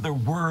generous with their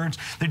words.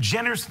 They're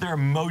generous with their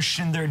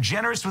emotion. They're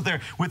generous with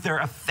their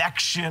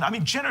affection. I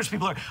mean, generous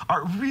people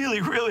are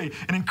really, really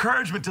an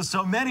encouragement to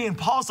so many. And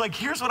Paul's like,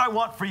 here's what I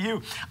want for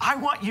you. I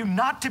want you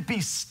not to be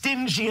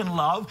stingy in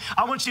love.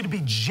 I want you to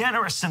be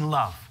generous in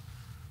love.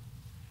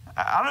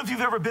 I don't know if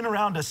you've ever been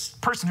around a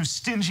person who's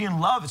stingy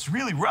in love. It's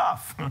really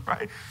rough,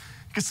 right?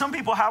 Because some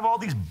people have all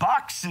these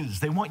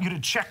boxes they want you to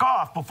check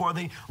off before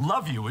they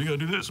love you. Well, you got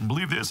to do this and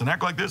believe this and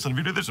act like this. And if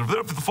you do this,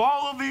 if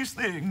all of these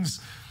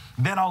things,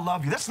 then I'll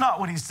love you. That's not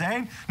what he's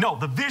saying. No,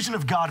 the vision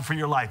of God for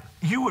your life,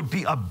 you would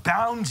be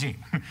abounding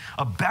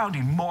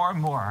more and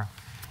more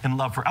in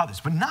love for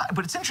others.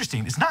 But it's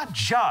interesting. It's not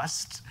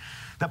just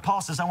that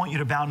Paul says, I want you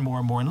to abound more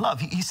and more in love.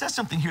 He says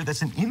something here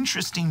that's an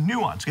interesting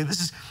nuance. Okay, this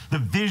is the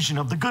vision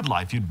of the good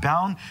life. You'd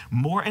abound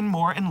more and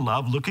more in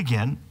love. Look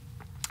again.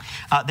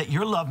 That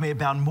your love may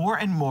abound more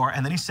and more.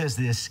 And then he says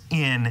this,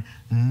 in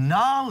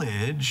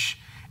knowledge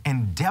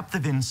and depth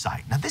of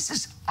insight. Now, this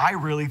is, I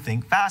really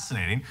think,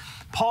 fascinating.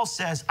 Paul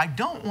says, I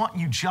don't want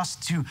you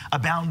just to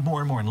abound more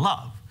and more in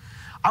love.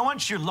 I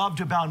want your love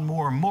to abound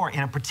more and more in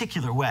a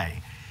particular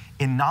way,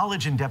 in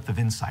knowledge and depth of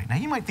insight. Now,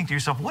 you might think to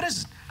yourself, what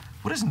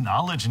does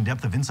knowledge and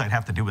depth of insight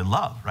have to do with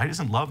love, right?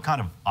 Isn't love kind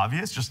of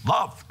obvious? Just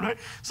love, right?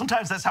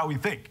 Sometimes that's how we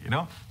think, you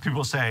know?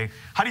 People say,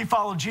 how do you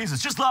follow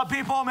Jesus? Just love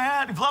people,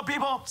 man. If you love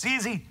people, it's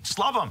easy. Just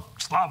love them.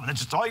 Just love them.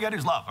 That's just all you got to do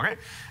is love, okay?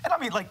 And I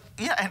mean, like,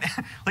 yeah,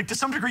 and like to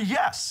some degree,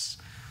 yes.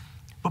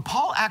 But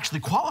Paul actually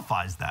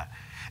qualifies that.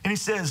 And he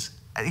says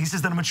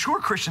that a mature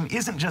Christian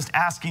isn't just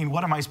asking,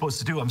 what am I supposed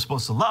to do? I'm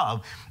supposed to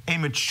love. A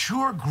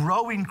mature,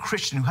 growing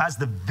Christian who has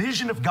the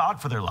vision of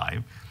God for their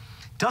life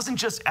doesn't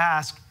just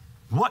ask,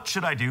 what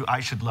should I do? I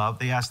should love.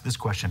 They ask this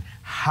question,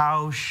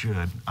 how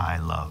should I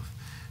love?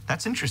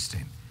 That's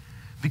interesting,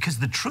 because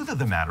the truth of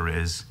the matter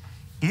is,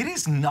 it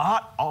is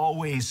not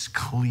always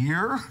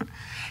clear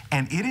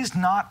and it is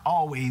not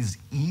always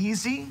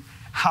easy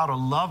how to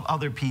love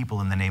other people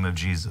in the name of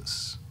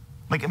Jesus.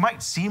 Like, it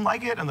might seem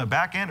like it on the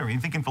back end, or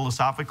you're thinking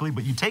philosophically,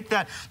 but you take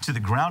that to the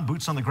ground,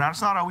 boots on the ground.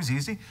 It's not always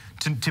easy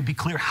to be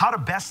clear how to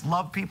best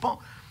love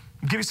people.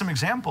 I'll give you some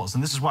examples,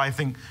 and this is why I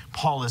think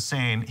Paul is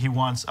saying he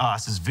wants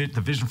us,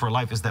 the vision for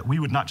life is that we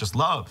would not just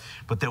love,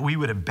 but that we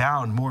would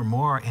abound more and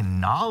more in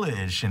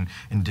knowledge and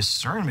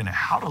discernment and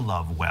how to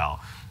love well.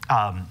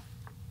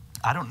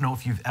 I don't know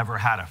if you've ever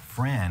had a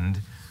friend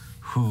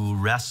who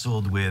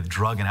wrestled with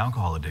drug and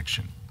alcohol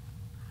addiction.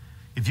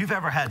 If you've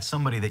ever had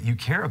somebody that you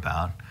care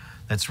about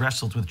that's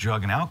wrestled with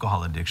drug and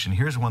alcohol addiction,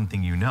 here's one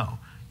thing you know.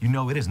 You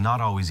know it is not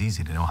always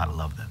easy to know how to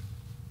love them.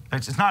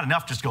 It's not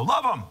enough just to go,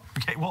 love them.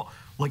 Okay, well,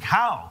 like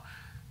how?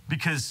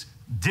 Because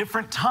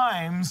different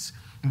times,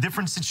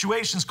 different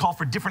situations call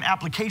for different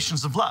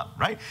applications of love,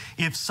 right?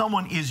 If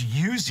someone is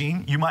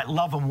using, you might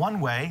love them one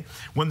way.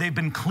 When they've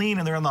been clean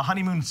and they're in the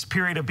honeymoon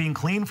period of being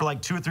clean for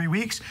like 2 or 3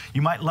 weeks,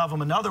 you might love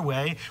them another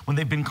way. When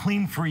they've been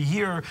clean for a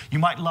year, you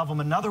might love them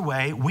another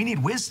way. We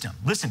need wisdom.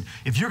 Listen,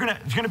 if you're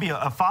gonna be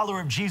a follower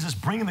of Jesus,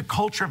 bringing the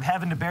culture of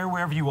heaven to bear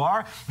wherever you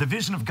are, the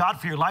vision of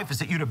God for your life is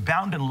that you'd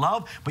abound in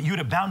love, but you'd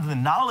abound in the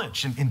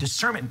knowledge and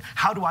discernment.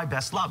 How do I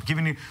best love?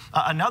 Giving you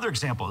another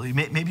example.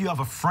 Maybe you have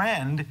a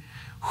friend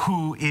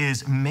who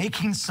is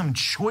making some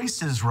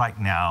choices right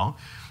now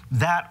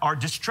that are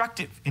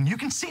destructive, and you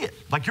can see it.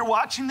 Like, you're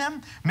watching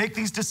them make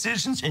these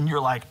decisions and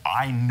you're like,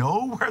 I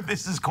know where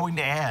this is going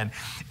to end,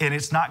 and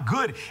it's not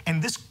good.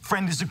 And this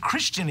friend is a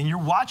Christian, and you're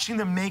watching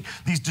them make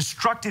these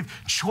destructive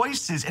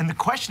choices, and the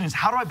question is,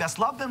 how do I best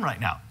love them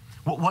right now?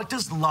 Well, what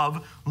does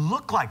love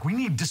look like? We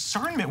need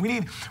discernment. We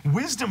need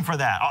wisdom for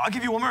that. I'll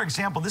give you one more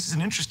example. This is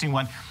an interesting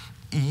one.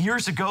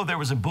 Years ago, there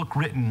was a book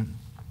written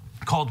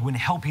called When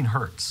Helping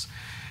Hurts.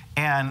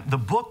 And the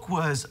book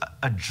was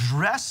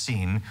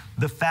addressing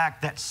the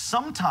fact that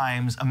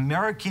sometimes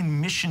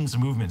American missions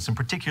movements, in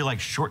particular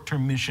like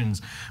short-term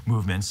missions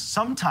movements,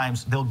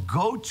 sometimes they'll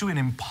go to an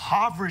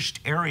impoverished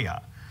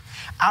area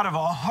out of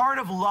a heart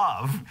of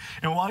love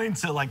and wanting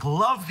to like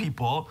love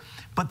people,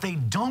 but they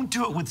don't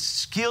do it with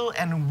skill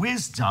and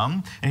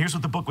wisdom. And here's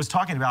what the book was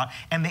talking about.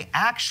 And they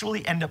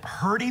actually end up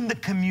hurting the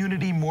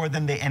community more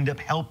than they end up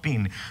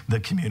helping the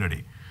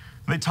community.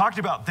 They talked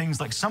about things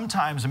like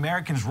sometimes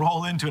Americans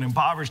roll into an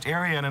impoverished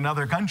area in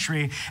another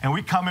country and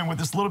we come in with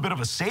this little bit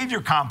of a savior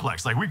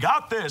complex, like, we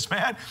got this,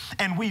 man.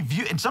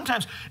 And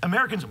sometimes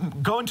Americans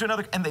go into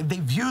another, and they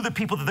view the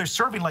people that they're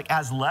serving like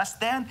as less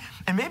than,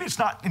 and maybe it's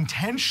not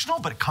intentional,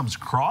 but it comes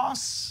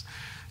across.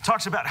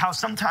 Talks about how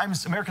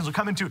sometimes Americans will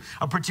come into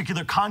a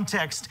particular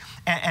context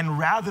and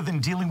rather than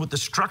dealing with the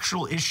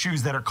structural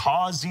issues that are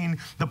causing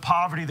the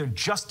poverty, they're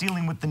just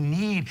dealing with the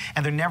need,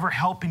 and they're never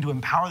helping to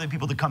empower the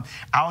people to come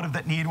out of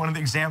that need. One of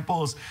the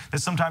examples that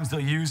sometimes they'll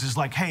use is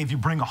like, hey, if you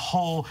bring a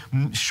whole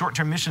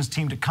short-term missions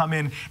team to come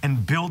in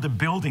and build a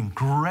building,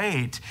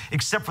 great,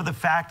 except for the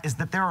fact is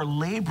that there are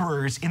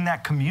laborers in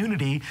that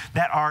community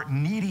that are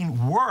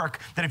needing work,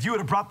 that if you would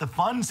have brought the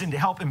funds in to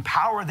help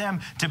empower them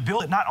to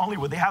build it, not only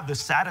would they have the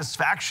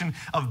satisfaction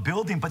of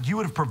building, but you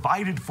would have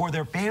provided for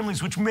their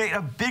families, which made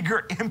a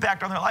bigger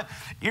impact on their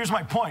life. Here's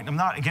my point. I'm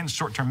not against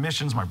short-term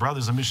missions. My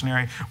brother's a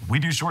missionary. We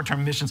do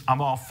short-term missions. I'm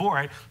all for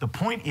it. The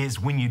point is,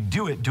 when you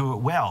do it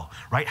well,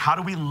 right? How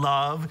do we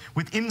love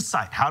with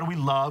insight? How do we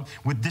love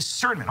with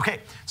discernment?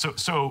 Okay,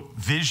 so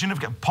vision of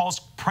God.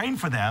 Paul's praying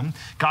for them,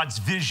 God's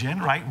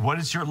vision, right? What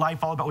is your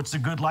life all about? What's a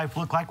good life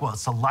look like? Well,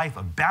 it's a life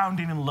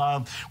abounding in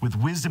love with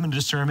wisdom and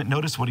discernment.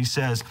 Notice what he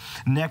says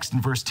next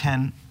in verse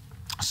 10.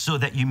 So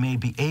that you may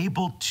be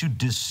able to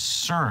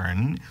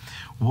discern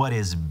what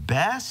is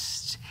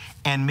best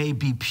and may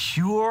be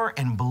pure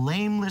and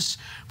blameless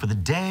for the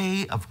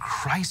day of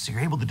Christ. So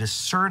you're able to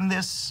discern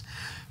this,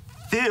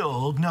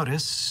 filled,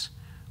 notice,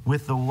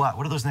 with the what?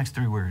 What are those next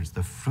 3 words?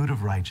 The fruit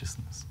of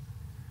righteousness.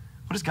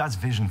 What is God's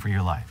vision for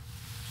your life?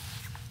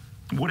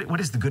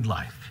 What is the good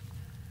life?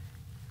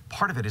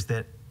 Part of it is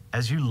that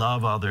as you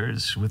love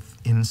others with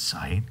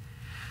insight,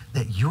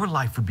 that your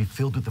life would be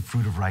filled with the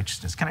fruit of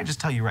righteousness. Can I just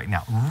tell you right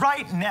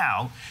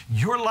now,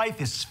 your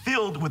life is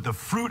filled with the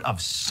fruit of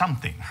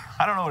something.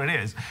 I don't know what it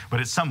is, but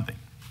it's something,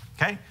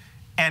 okay?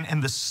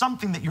 And the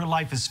something that your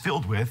life is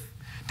filled with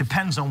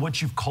depends on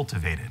what you've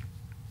cultivated.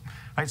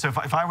 Right? So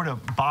if I were to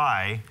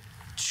buy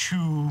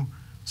 2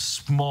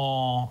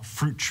 small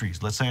fruit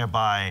trees, let's say I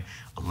buy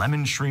a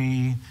lemon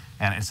tree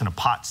and it's in a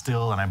pot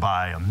still, and I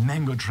buy a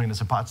mango tree and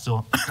it's a pot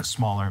still,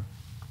 smaller.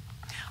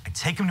 I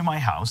take them to my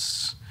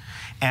house,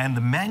 and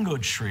the mango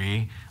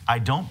tree, I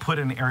don't put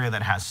in an area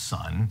that has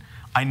sun.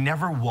 I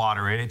never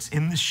water it. It's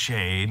in the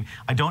shade.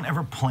 I don't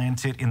ever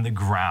plant it in the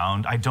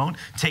ground. I don't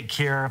take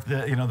care of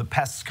the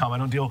pests come. I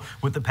don't deal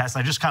with the pests.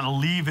 I just kind of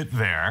leave it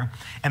there.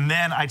 And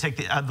then I take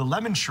the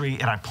lemon tree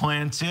and I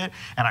plant it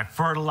and I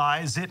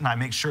fertilize it and I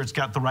make sure it's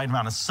got the right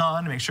amount of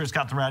sun, make sure it's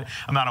got the right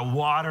amount of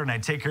water, and I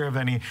take care of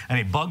any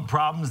bug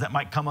problems that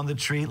might come on the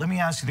tree. Let me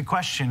ask you the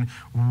question,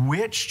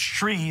 which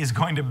tree is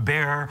going to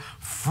bear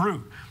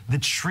fruit? The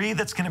tree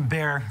that's going to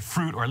bear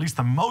fruit, or at least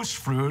the most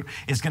fruit,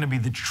 is going to be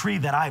the tree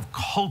that I've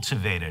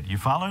cultivated. You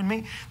following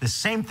me? The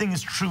same thing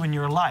is true in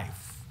your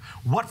life.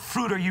 What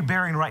fruit are you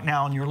bearing right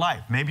now in your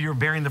life? Maybe you're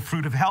bearing the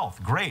fruit of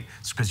health. Great.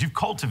 It's because you've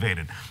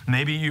cultivated.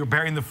 Maybe you're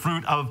bearing the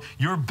fruit of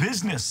your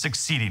business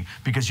succeeding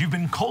because you've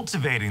been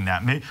cultivating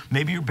that.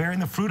 Maybe you're bearing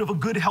the fruit of a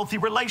good, healthy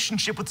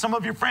relationship with some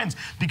of your friends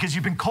because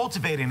you've been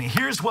cultivating it.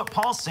 Here's what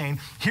Paul's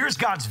saying. Here's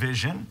God's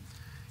vision.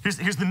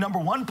 Here's the number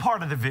one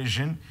part of the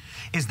vision,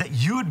 is that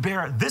you would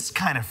bear this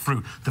kind of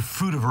fruit, the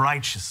fruit of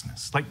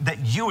righteousness. Like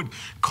that you would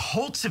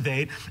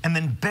cultivate and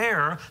then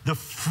bear the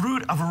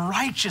fruit of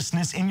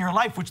righteousness in your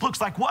life, which looks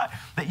like what?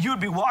 That you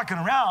would be walking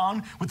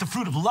around with the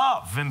fruit of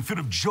love and fruit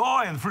of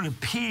joy and the fruit of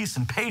peace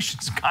and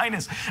patience and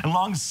kindness and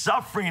long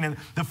suffering and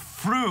the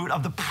fruit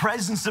of the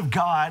presence of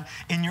God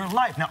in your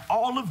life. Now,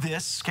 all of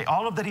this,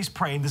 all of that he's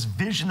praying, this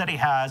vision that he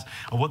has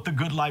of what the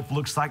good life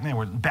looks like, man,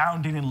 we're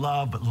bounding in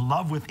love, but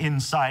love with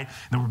insight,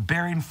 and we're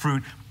bearing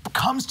fruit,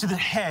 comes to the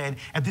head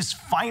at this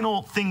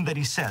final thing that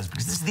he says,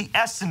 because this is the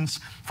essence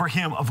for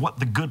him of what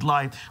the good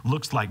life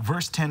looks like.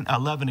 Verse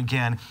 11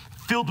 again,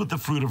 filled with the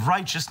fruit of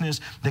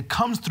righteousness that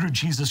comes through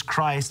Jesus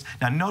Christ.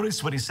 Now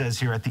notice what he says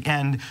here at the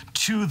end,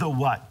 to the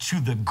what? To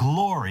the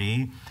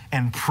glory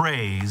and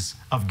praise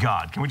of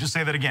God. Can we just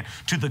say that again?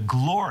 To the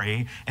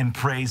glory and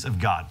praise of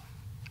God.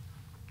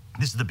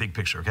 This is the big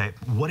picture, okay?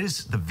 What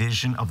is the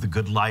vision of the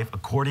good life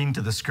according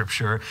to the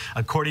scripture,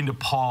 according to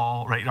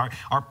Paul, right?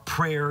 Our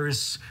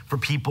prayers for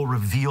people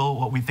reveal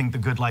what we think the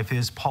good life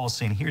is. Paul's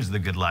saying, here's the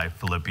good life,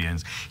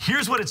 Philippians.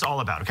 Here's what it's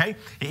all about, okay?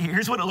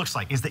 Here's what it looks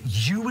like, is that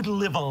you would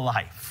live a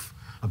life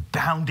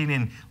abounding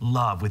in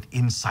love with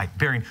insight,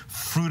 bearing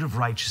fruit of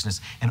righteousness,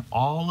 and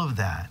all of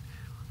that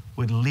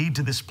would lead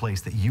to this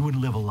place that you would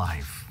live a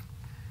life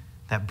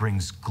that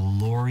brings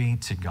glory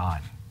to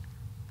God.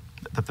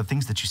 That the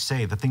things that you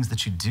say, the things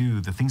that you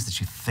do, the things that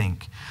you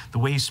think, the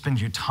way you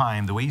spend your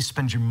time, the way you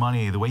spend your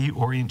money, the way you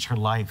orient your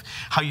life,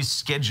 how you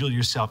schedule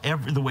yourself,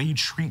 the way you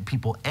treat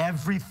people,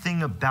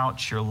 everything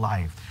about your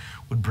life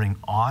would bring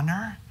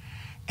honor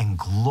and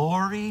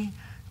glory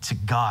to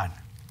God.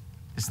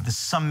 This is the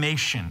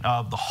summation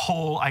of the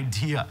whole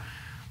idea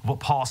of what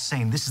Paul's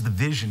saying. This is the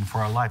vision for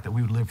our life, that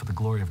we would live for the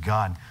glory of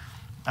God.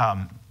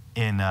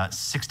 In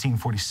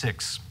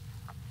 1646,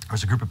 there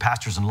was a group of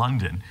pastors in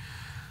London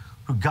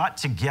who got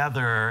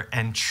together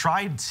and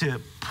tried to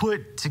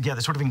put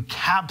together, sort of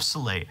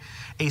encapsulate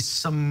a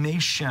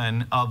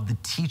summation of the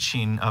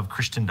teaching of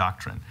Christian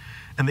doctrine.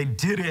 And they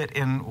did it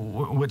in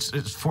what's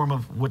form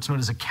of what's known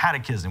as a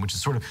catechism, which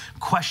is sort of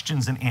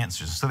questions and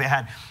answers. So they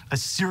had a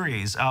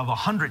series of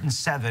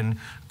 107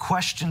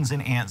 questions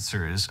and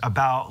answers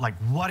about like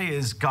what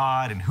is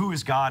God and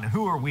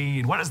who are we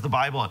and what is the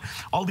Bible and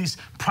all these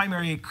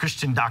primary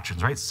Christian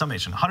doctrines, right?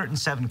 Summation,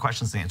 107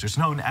 questions and answers,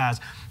 known as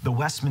the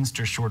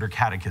Westminster Shorter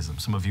Catechism.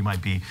 Some of you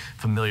might be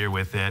familiar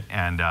with it,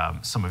 and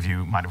some of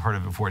you might have heard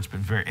of it before. It's been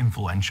very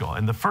influential.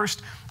 And the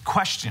first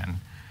question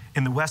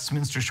in the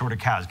Westminster Shorter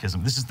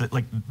Catechism, this is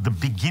the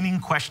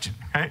beginning question,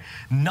 right?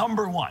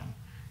 Number one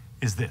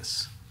is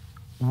this: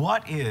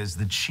 what is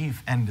the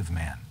chief end of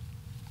man?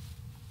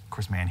 Of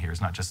course, man here is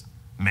not just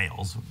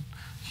males,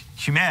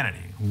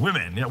 humanity,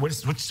 women. You know,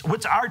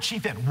 what's our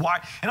chief end?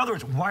 Why? In other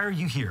words, why are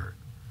you here?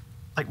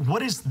 Like,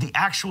 what is the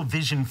actual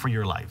vision for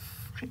your life?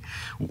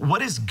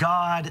 What is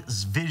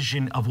God's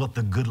vision of what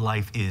the good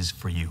life is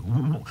for you?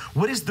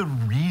 What is the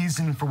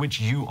reason for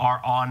which you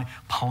are on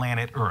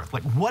planet Earth?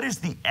 Like, what is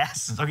the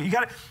essence? Okay,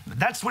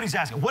 that's what he's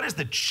asking. What is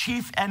the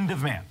chief end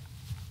of man?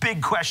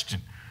 Big question.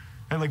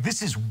 And like,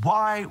 this is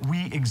why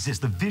we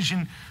exist, the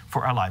vision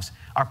for our lives,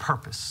 our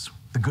purpose,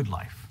 the good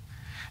life.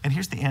 And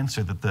here's the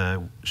answer that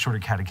the Shorter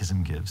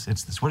Catechism gives.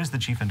 It's this: what is the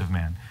chief end of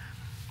man?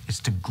 It's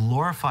to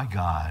glorify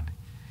God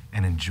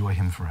and enjoy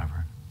him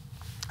forever.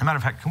 As a matter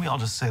of fact, can we all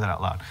just say that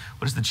out loud?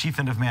 What is the chief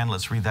end of man?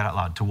 Let's read that out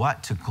loud. To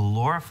what? To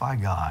glorify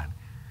God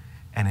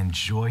and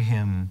enjoy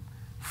him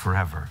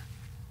forever.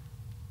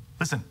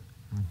 Listen,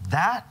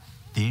 that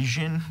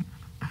vision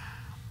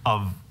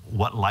of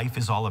what life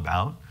is all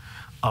about,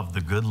 of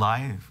the good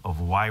life, of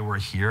why we're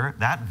here,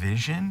 that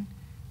vision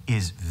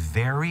is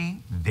very,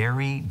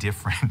 very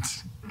different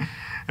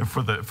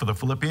for the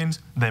Philippians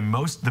than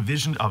the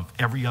vision of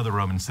every other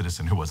Roman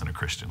citizen who wasn't a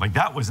Christian. Like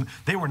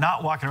they were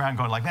not walking around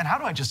going like, man, how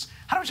do I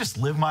just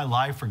live my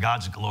life for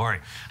God's glory?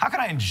 How can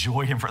I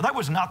enjoy him? That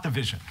was not the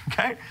vision,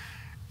 okay?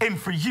 And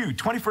for you,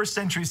 21st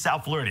century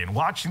South Floridian,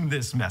 watching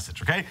this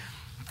message, okay?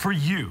 For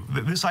you,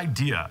 this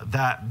idea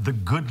that the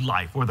good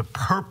life or the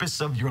purpose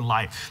of your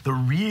life, the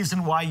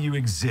reason why you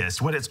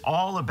exist, what it's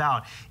all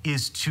about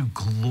is to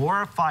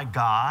glorify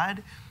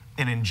God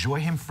and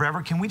enjoy him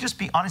forever. Can we just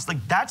be honest?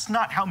 Like, that's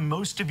not how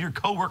most of your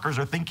coworkers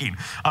are thinking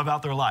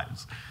about their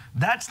lives.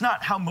 That's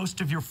not how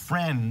most of your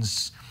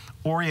friends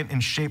orient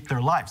and shape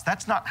their lives.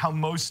 That's not how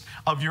most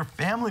of your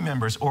family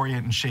members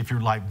orient and shape your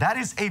life. That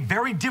is a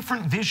very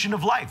different vision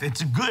of life.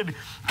 It's a good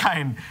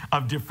kind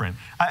of different.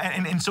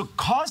 And so it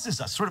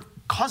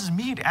causes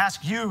me to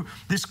ask you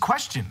this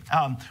question.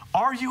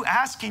 Are you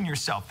asking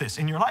yourself this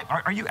in your life?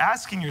 Are you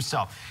asking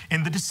yourself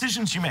in the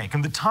decisions you make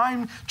and the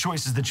time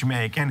choices that you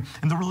make and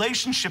the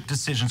relationship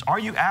decisions, are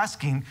you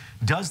asking,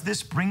 does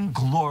this bring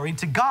glory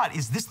to God?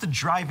 Is this the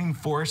driving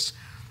force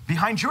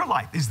behind your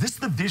life? Is this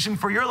the vision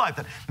for your life?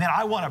 That, man,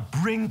 I want to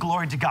bring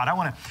glory to God. I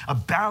want to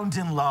abound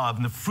in love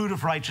and the fruit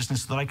of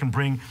righteousness so that I can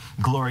bring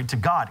glory to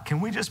God.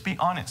 Can we just be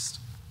honest?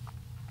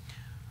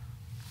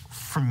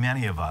 For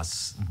many of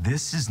us,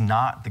 this is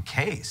not the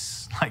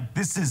case. Like,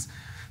 this is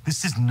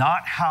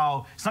not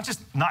how, it's not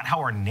just not how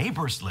our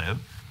neighbors live.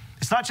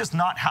 It's not just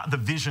not how the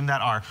vision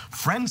that our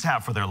friends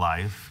have for their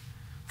life.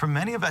 For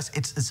many of us,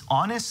 it's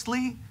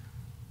honestly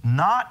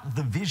not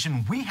the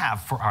vision we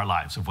have for our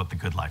lives of what the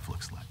good life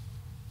looks like.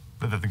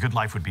 That the good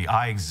life would be,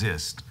 I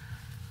exist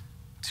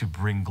to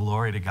bring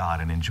glory to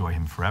God and enjoy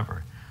him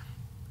forever.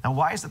 Now,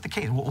 why is that the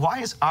case?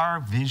 Why is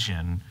our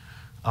vision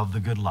of the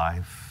good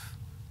life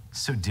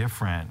so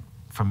different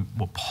from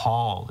what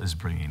Paul is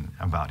bringing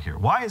about here?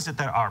 Why is it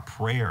that our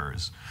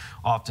prayers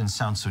often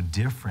sound so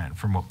different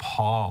from what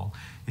Paul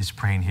is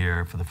praying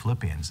here for the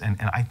Philippians? And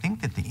I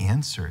think that the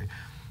answer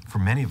for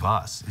many of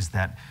us is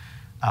that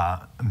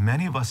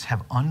many of us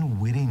have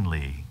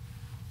unwittingly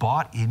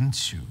bought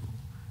into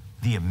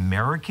the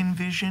American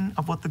vision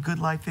of what the good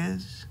life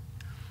is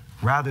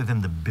rather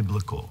than the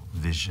biblical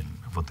vision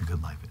of what the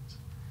good life is.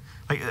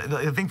 Like,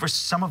 I think for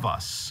some of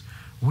us,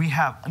 we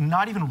have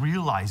not even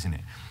realizing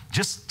it,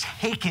 just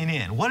taken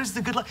in, what is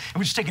the good life? And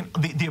we've just taken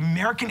the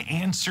American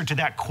answer to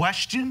that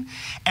question,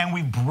 and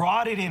we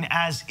brought it in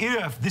as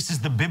if this is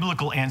the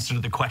biblical answer to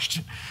the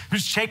question. We're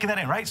just taking that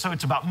in, right? So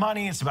it's about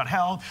money, it's about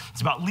health, it's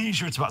about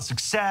leisure, it's about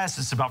success,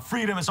 it's about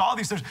freedom, it's all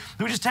these things.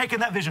 We're just taking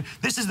that vision.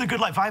 This is the good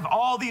life. I have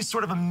all these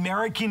sort of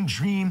American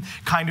dream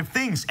kind of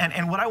things.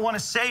 And what I want to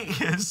say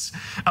is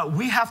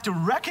we have to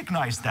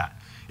recognize that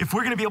if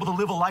we're going to be able to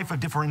live a life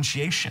of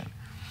differentiation.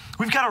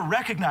 We've got to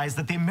recognize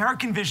that the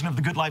American vision of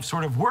the good life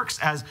sort of works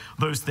as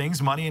those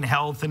things, money and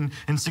health and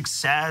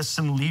success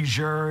and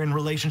leisure and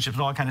relationships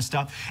and all that kind of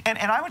stuff. And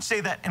I would say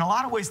that in a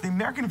lot of ways, the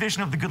American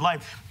vision of the good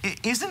life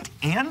isn't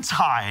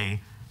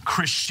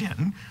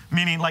anti-Christian,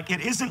 meaning like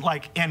it isn't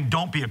like, and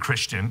don't be a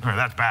Christian, or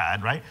that's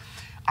bad, right?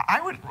 I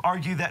would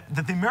argue that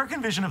the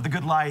American vision of the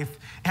good life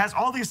has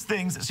all these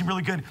things that seem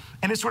really good,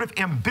 and it's sort of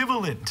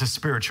ambivalent to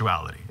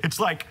spirituality. It's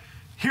like,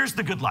 here's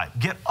the good life.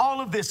 Get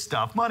all of this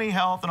stuff, money,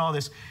 health, and all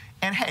this.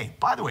 And hey,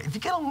 by the way, if you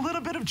get a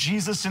little bit of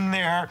Jesus in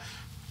there,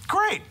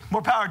 great,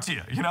 more power to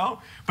you, you know?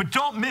 But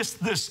don't miss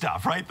this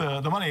stuff, right?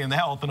 The money and the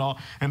health and all,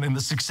 and the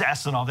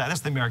success and all that.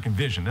 That's the American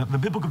vision. The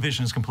biblical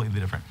vision is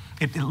completely different.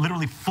 It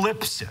literally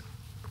flips it.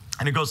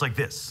 And it goes like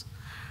this.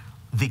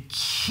 The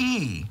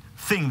key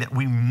thing that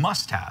we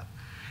must have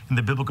in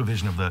the biblical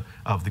vision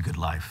of the good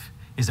life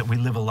is that we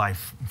live a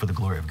life for the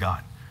glory of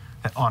God,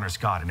 that honors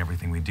God in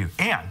everything we do.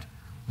 And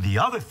the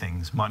other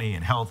things, money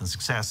and health and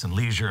success and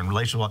leisure and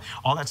relational,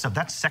 all that stuff,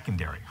 that's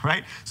secondary,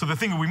 right? So the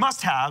thing that we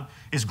must have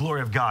is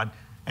glory of God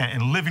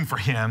and living for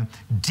him,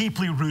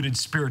 deeply rooted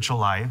spiritual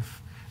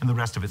life, and the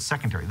rest of it's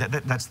secondary.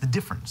 That's the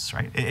difference,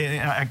 right?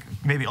 And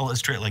maybe I'll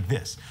illustrate it like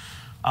this.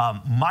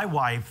 My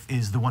wife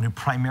is the one who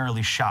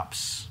primarily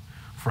shops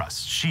for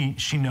us.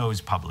 She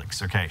knows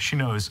Publix, okay? She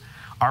knows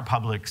our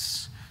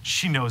Publix.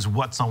 She knows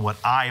what's on what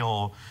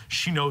aisle.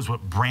 She knows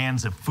what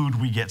brands of food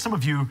we get. Some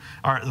of you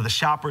are the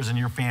shoppers in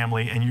your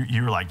family, and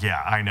you're like,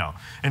 yeah, I know.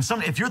 And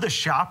if you're the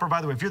shopper,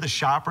 by the way, if you're the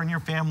shopper in your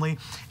family,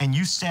 and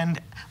you send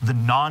the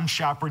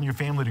non-shopper in your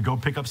family to go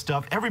pick up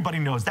stuff, everybody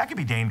knows that could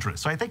be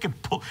dangerous, right? They could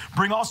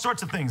bring all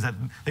sorts of things that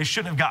they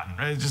shouldn't have gotten.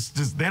 Right?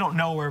 Just they don't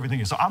know where everything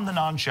is. So I'm the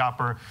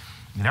non-shopper.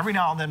 And every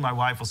now and then my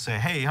wife will say,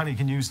 hey, honey,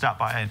 can you stop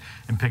by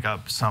and pick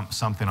up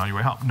something on your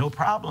way home? No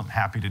problem.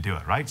 Happy to do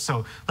it, right?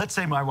 So let's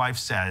say my wife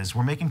says,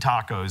 we're making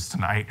tacos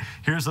tonight.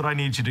 Here's what I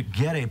need you to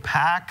get: a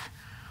pack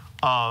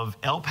of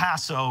El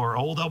Paso or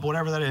Old El,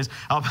 whatever that is,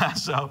 El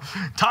Paso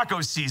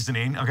taco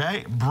seasoning,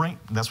 okay?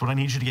 That's what I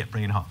need you to get.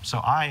 Bring it home. So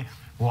I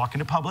walk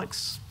into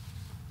Publix.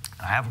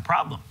 I have a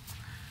problem.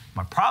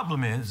 My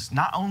problem is,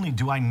 not only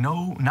do I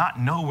not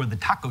know where the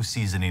taco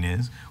seasoning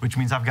is, which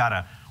means I've got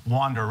to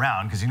wander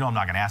around, because you know I'm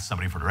not going to ask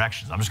somebody for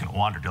directions. I'm just going to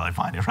wander till I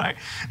find it, right?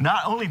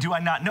 Not only do I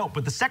not know,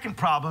 but the second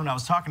problem, and I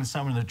was talking to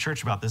someone in the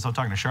church about this, I was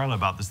talking to Charlotte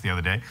about this the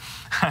other day,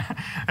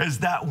 is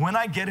that when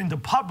I get into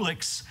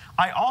Publix,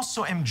 I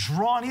also am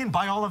drawn in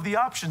by all of the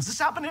options. Does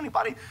this happen to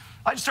anybody?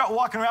 I just start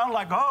walking around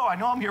like, oh, I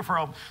know I'm here for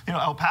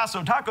El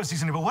Paso taco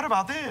season, but what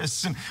about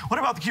this? And what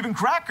about the Cuban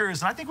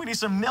crackers? And I think we need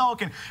some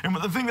milk. And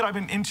the thing that I've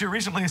been into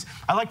recently is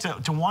I like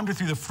to wander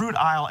through the fruit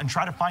aisle and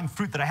try to find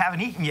fruit that I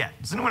haven't eaten yet.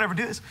 Does anyone ever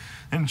do this?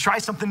 And try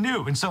something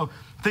new. And so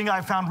the thing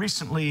I found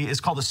recently is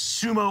called a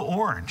sumo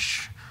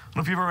orange. I don't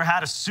know if you've ever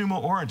had a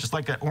sumo orange. It's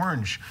like an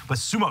orange, but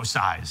sumo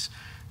size.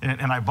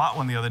 And I bought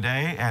one the other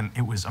day, and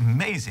it was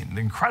amazing,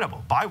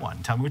 incredible. Buy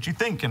one, tell me what you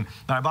think. And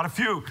then I bought a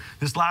few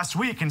this last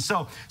week. And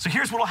so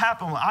here's what will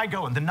happen when I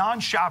go, and the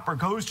non-shopper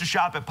goes to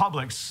shop at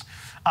Publix.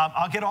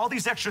 I'll get all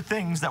these extra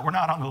things that were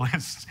not on the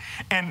list,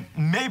 and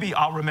maybe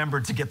I'll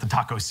remember to get the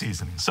taco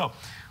seasoning. So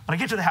when I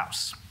get to the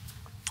house,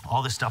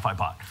 all this stuff I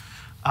bought,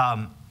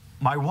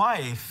 my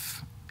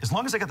wife, as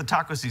long as I got the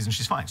taco season,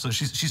 she's fine. So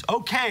she's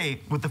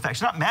okay with the fact,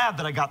 she's not mad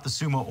that I got the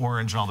sumo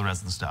orange and all the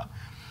rest of the stuff,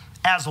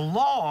 as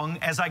long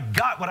as I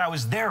got what I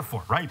was there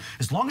for, right?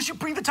 As long as you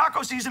bring the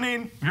taco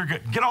seasoning, you're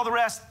good. Get all the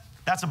rest,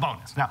 that's a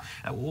bonus. Now,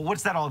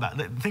 what's that all about?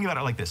 Think about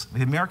it like this.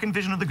 The American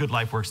vision of the good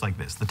life works like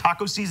this. The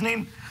taco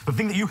seasoning, the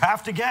thing that you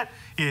have to get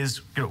is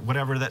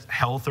whatever that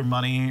health or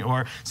money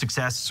or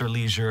success or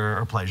leisure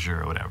or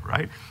pleasure or whatever,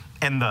 right?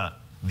 And the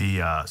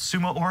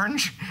sumo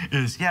orange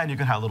is, yeah, and you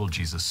can have a little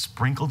Jesus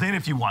sprinkled in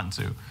if you want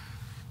to.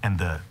 And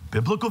the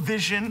biblical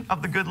vision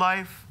of the good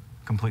life,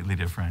 completely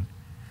different.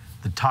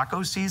 The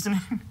taco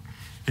seasoning,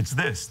 it's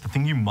this, the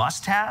thing you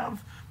must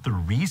have, the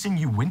reason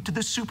you went to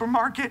the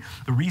supermarket,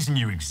 the reason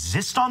you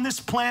exist on this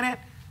planet,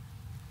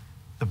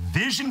 the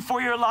vision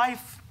for your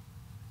life,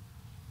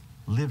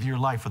 live your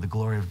life for the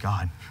glory of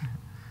God.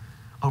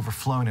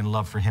 Overflowing in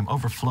love for Him,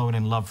 overflowing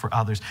in love for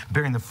others,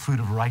 bearing the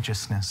fruit of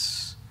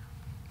righteousness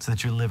so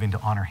that you're living to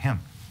honor Him.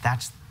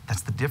 That's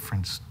the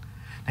difference.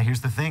 Now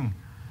here's the thing.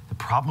 The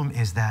problem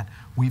is that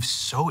we've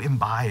so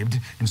imbibed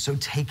and so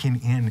taken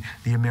in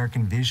the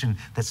American vision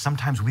that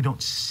sometimes we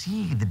don't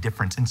see the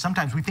difference, and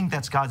sometimes we think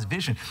that's God's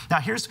vision.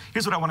 Now, here's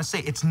what I want to say.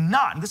 It's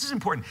not, and this is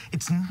important,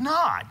 it's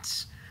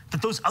not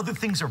that those other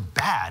things are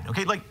bad,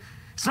 okay? Like,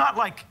 it's not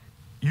like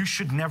you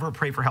should never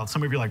pray for health.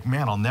 Some of you are like,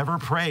 man, I'll never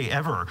pray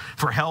ever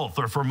for health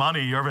or for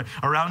money or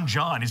around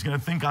John. He's going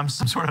to think I'm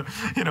some sort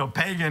of,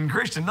 pagan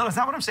Christian. No, that's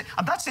not what I'm saying.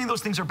 I'm not saying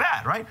those things are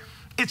bad, right?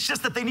 It's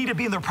just that they need to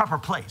be in their proper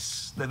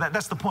place.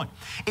 That's the point.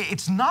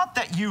 It's not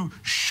that you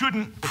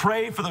shouldn't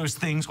pray for those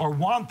things or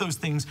want those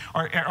things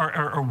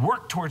or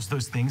work towards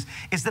those things.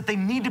 It's that they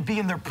need to be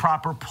in their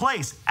proper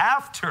place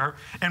after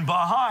and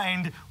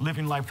behind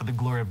living life for the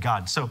glory of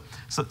God. So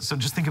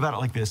just think about it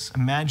like this.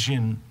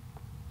 Imagine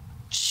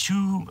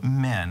two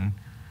men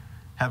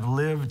have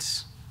lived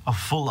a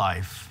full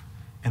life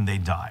and they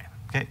die.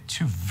 Okay,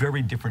 two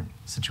very different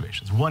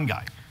situations. One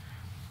guy,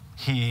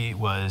 he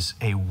was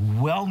a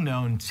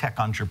well-known tech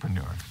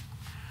entrepreneur,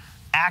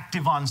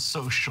 active on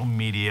social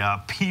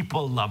media,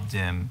 people loved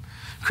him,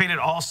 created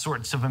all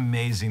sorts of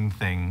amazing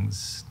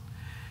things,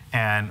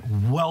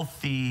 and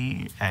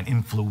wealthy and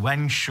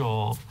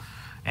influential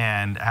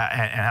and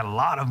had a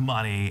lot of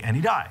money, and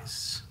he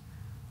dies.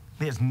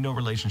 He has no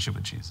relationship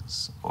with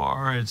Jesus,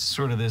 or it's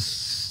sort of this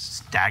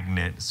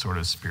stagnant sort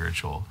of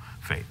spiritual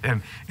faith.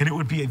 And it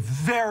would be a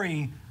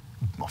very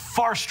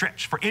far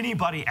stretch for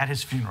anybody at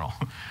his funeral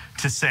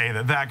to say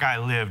that guy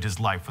lived his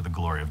life for the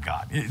glory of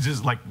God. It's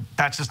just like,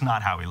 that's just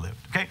not how he lived,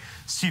 okay?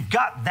 So you've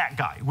got that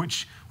guy,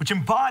 which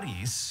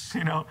embodies,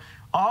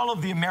 all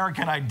of the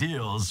American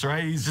ideals,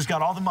 right? He's just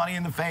got all the money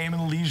and the fame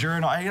and the leisure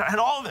and he had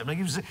all of it. Like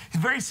he's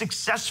very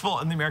successful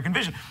in the American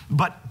vision,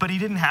 but he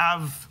didn't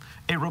have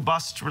a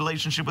robust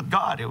relationship with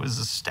God. It was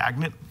a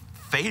stagnant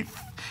faith,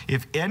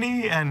 if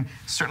any, and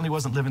certainly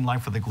wasn't living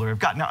life for the glory of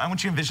God. Now, I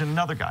want you to envision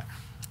another guy.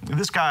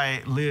 This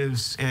guy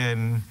lives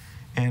in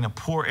a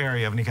poor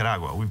area of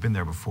Nicaragua. We've been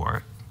there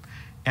before.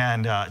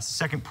 And it's the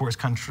second poorest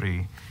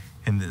country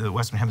in the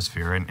Western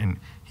Hemisphere. And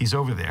he's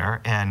over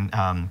there,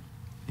 and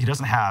he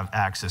doesn't have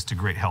access to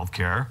great health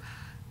care.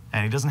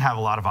 And he doesn't have a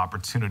lot of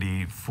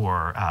opportunity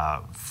for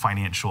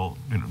financial,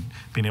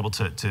 being able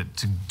to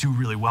do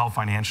really well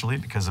financially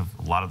because of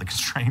a lot of the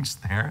constraints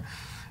there.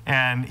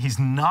 And he's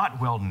not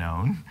well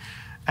known.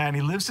 And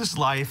he lives his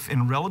life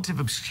in relative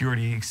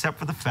obscurity, except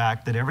for the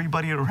fact that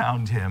everybody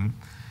around him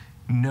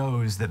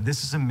knows that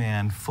this is a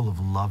man full of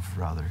love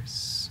for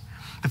others.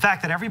 The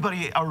fact that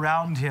everybody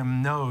around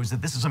him knows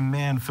that this is a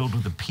man filled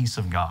with the peace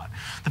of God.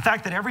 The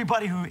fact that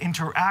everybody who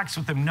interacts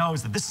with him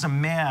knows that this is a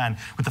man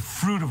with the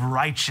fruit of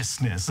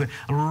righteousness,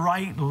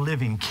 right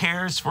living,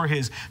 cares for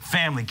his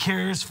family,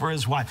 cares for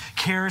his wife,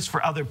 cares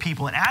for other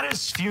people. And at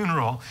his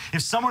funeral,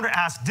 if someone were to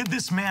ask, did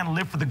this man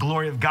live for the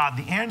glory of God?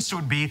 The answer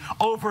would be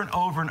over and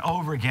over and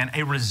over again,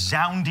 a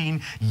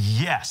resounding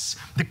yes.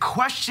 The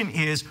question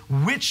is,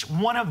 which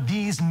one of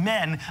these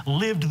men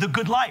lived the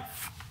good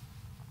life?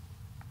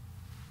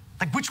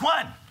 Like, which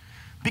one?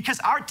 Because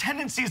our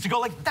tendency is to go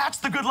like, that's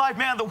the good life,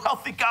 man, the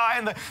wealthy guy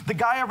and the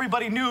guy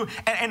everybody knew.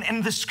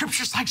 And the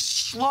scripture's like,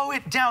 slow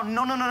it down.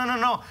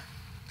 No.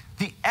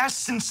 The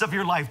essence of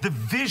your life, the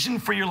vision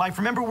for your life.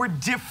 Remember, we're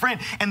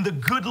different, and the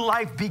good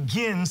life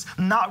begins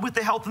not with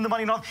the health and the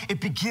money and all. It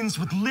begins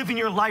with living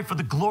your life for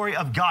the glory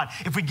of God.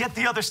 If we get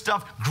the other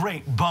stuff,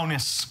 great,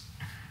 bonus.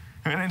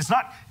 And it's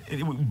not,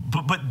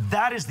 but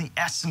that is the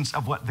essence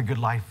of what the good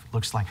life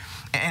looks like.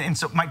 And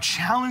so my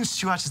challenge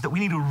to us is that we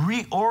need to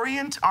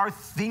reorient our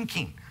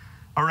thinking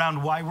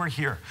around why we're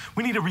here.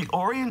 We need to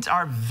reorient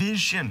our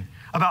vision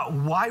about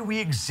why we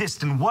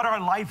exist and what our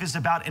life is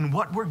about and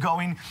what we're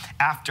going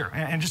after.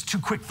 And just 2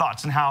 quick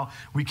thoughts on how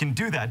we can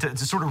do that, to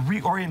sort of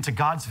reorient to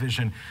God's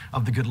vision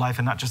of the good life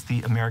and not just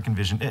the American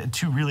vision.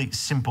 2 really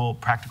simple,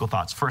 practical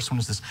thoughts. First one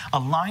is this: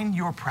 align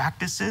your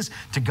practices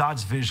to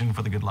God's vision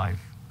for the good life.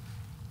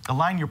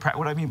 Align your,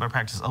 what I mean by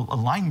practice,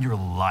 align your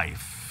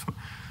life.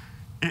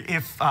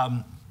 If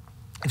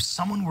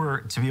someone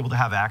were to be able to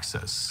have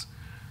access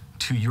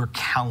to your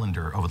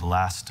calendar over the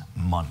last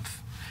month,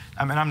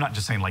 I mean, I'm not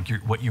just saying like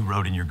what you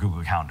wrote in your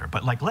Google Calendar,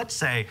 but like, let's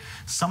say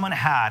someone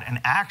had an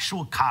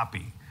actual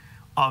copy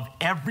of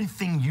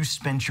everything you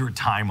spent your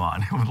time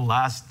on over the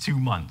last 2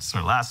 months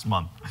or last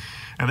month.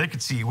 And they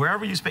could see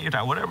wherever you spent your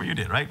time, whatever you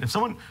did, right? If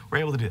someone were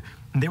able to do it,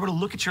 and they were to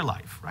look at your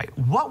life, right?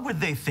 What would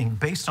they think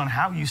based on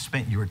how you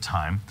spent your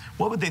time?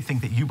 What would they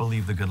think that you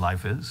believe the good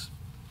life is?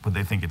 Would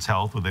they think it's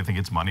health? Would they think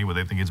it's money? Would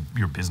they think it's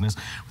your business?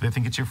 Would they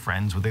think it's your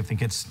friends? Would they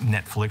think it's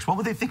Netflix? What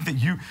would they think that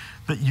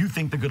you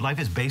think the good life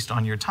is based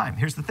on your time?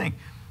 Here's the thing.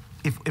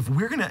 If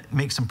we're gonna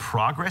make some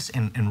progress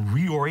in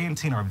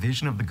reorienting our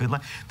vision of the good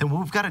life, then what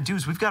we've got to do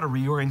is we've got to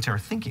reorient our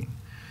thinking.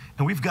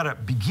 And we've got to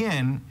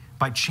begin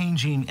by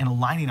changing and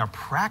aligning our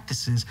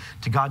practices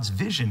to God's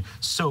vision,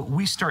 so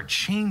we start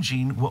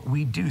changing what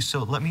we do. So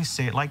let me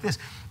say it like this.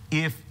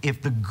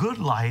 If the good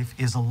life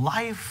is a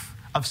life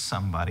of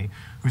somebody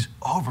who's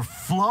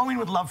overflowing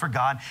with love for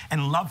God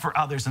and love for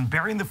others and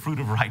bearing the fruit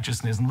of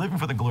righteousness and living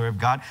for the glory of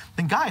God,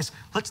 then guys,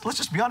 let's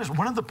just be honest.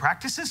 One of the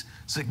practices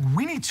is that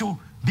we need to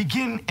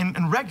begin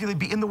and regularly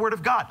be in the Word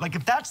of God. Like,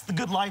 if that's the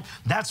good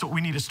life, that's what we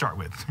need to start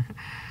with.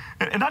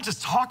 And not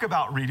just talk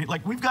about reading.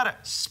 Like, we've got to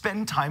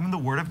spend time in the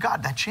Word of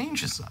God. That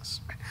changes us.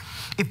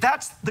 If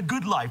that's the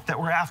good life that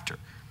we're after,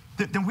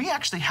 then we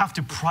actually have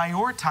to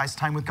prioritize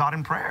time with God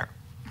in prayer.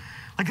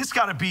 Like, it's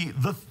got to be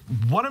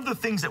one of the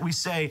things that we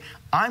say,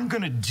 I'm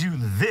going to do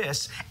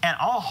this, and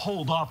I'll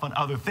hold off on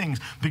other things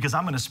because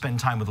I'm going to spend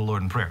time with the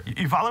Lord in prayer.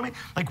 You follow me?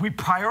 Like, we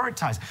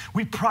prioritize.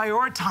 We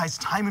prioritize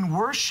time in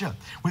worship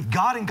with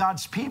God and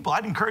God's people.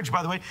 I'd encourage you,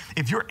 by the way,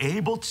 if you're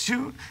able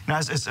to,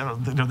 now,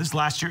 this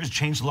last year has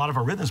changed a lot of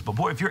our rhythms, but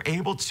boy, if you're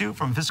able to,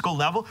 from a physical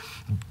level,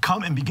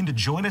 come and begin to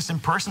join us in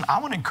person, I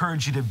want to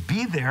encourage you to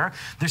be there.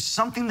 There's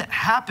something that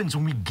happens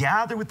when we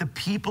gather with the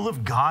people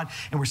of God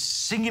and we're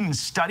singing and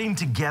studying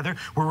together,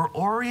 where we're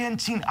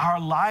orienting our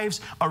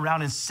lives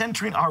around and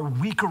centering our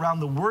week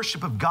around the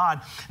worship of God.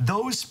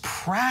 Those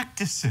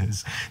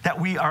practices that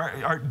we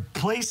are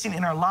placing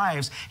in our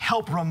lives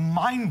help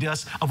remind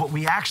us of what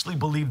we actually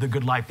believe the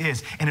good life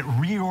is, and it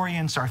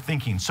reorients our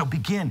thinking. So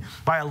begin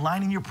by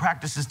aligning your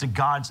practices to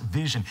God's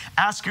vision.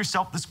 Ask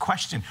yourself this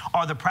question: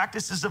 are the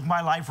practices of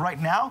my life right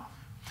now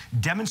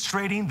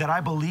demonstrating that I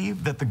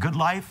believe that the good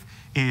life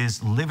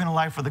is living a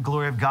life for the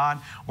glory of God?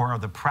 Or are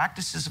the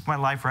practices of my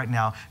life right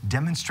now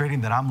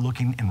demonstrating that I'm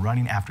looking and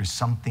running after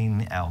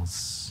something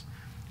else?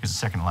 Here's the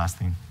second and last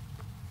thing.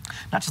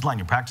 Not just align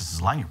your practices,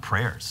 align your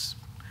prayers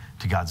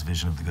to God's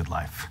vision of the good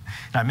life.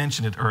 Now, I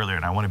mentioned it earlier,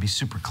 and I want to be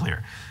super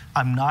clear.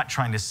 I'm not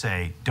trying to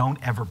say don't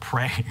ever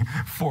pray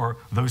for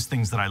those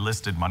things that I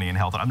listed, money and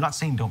health. I'm not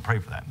saying don't pray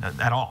for that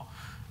at all.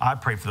 I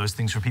pray for those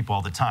things for people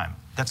all the time.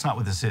 That's not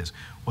what this is.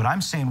 What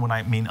I'm saying when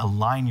I mean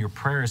align your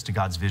prayers to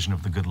God's vision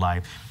of the good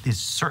life is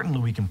certainly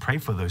we can pray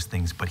for those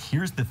things, but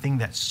here's the thing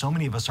that so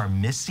many of us are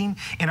missing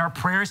in our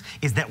prayers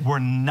is that we're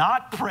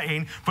not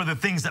praying for the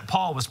things that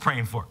Paul was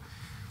praying for.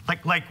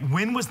 Like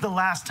when was the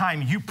last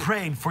time you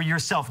prayed for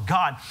yourself?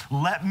 God,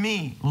 let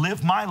me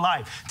live my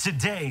life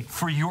today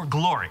for your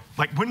glory.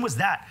 Like, when was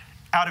that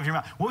out of your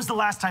mouth? When was the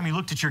last time you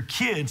looked at your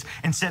kids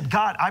and said,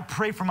 God, I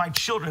pray for my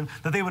children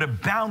that they would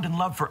abound in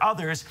love for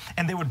others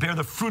and they would bear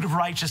the fruit of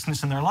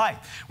righteousness in their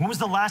life? When was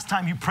the last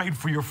time you prayed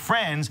for your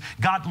friends,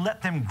 God,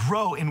 let them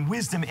grow in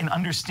wisdom and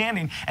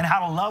understanding and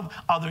how to love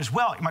others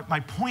well? My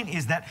point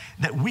is that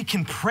we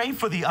can pray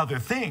for the other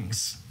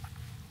things.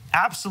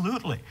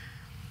 Absolutely.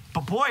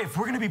 But boy, if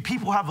we're going to be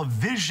people who have a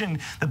vision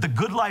that the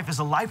good life is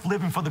a life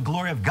living for the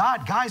glory of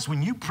God, guys,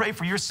 when you pray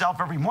for yourself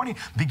every morning,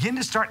 begin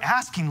to start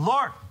asking,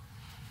 Lord,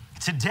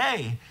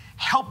 today,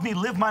 help me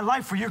live my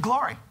life for your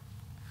glory.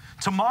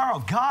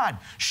 Tomorrow, God,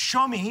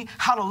 show me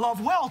how to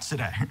love well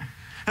today.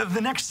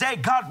 The next day,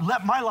 God,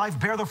 let my life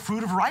bear the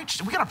fruit of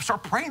righteousness. We got to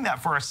start praying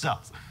that for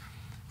ourselves.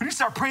 We need to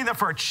start praying that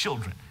for our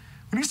children.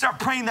 We need to start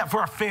praying that for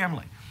our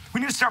family.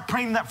 We need to start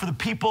praying that for the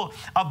people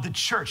of the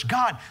church.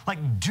 God,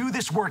 like, do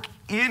this work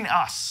in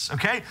us,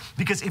 okay?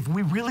 Because if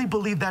we really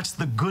believe that's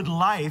the good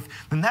life,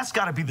 then that's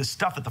got to be the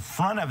stuff at the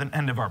front of an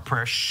end of our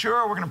prayer.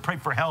 Sure, we're going to pray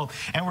for health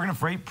and we're going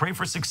to pray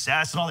for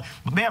success and all that.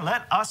 But man,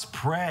 let us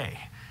pray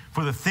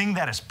for the thing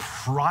that is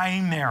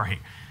primary,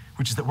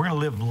 which is that we're going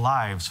to live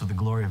lives for the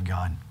glory of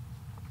God.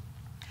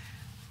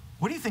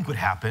 What do you think would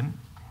happen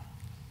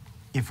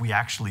if we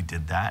actually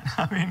did that?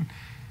 I mean,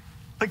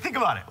 like, think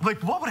about it.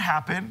 Like, what would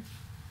happen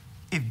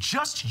if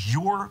just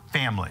your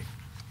family,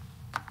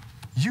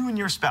 you and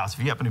your spouse, if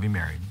you happen to be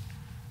married,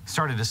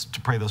 started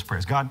to pray those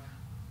prayers? God,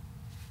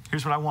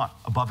 here's what I want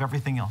above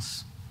everything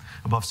else,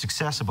 above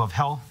success, above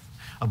health,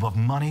 above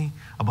money,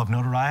 above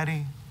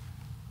notoriety,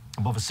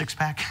 above a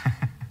six-pack.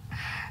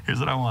 Here's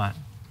what I want.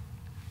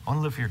 I want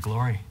to live for your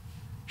glory.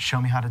 Show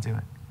me how to do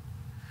it.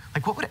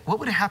 Like, what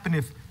would happen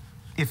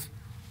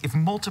if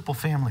multiple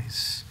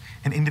families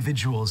and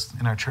individuals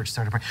in our church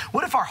started praying?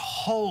 What if our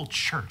whole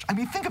church, I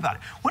mean, think about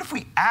it. What if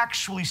we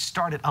actually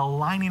started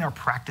aligning our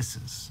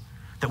practices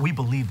that we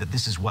believe that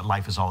this is what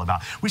life is all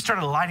about? We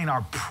started aligning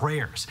our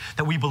prayers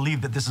that we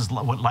believe that this is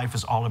what life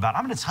is all about.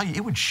 I'm going to tell you,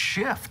 it would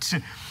shift.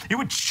 It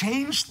would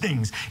change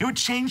things. It would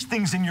change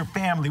things in your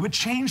family. It would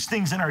change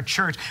things in our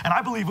church. And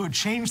I believe it would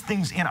change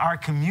things in our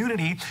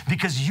community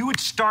because you would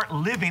start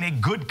living a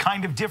good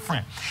kind of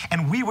different.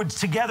 And we would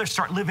together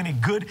start living a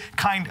good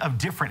kind of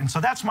different. And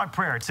so that's my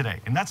prayer today.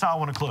 And that's how I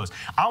want to close.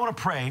 I want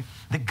to pray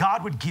that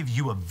God would give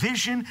you a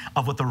vision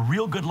of what the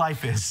real good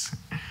life is.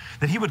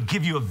 That he would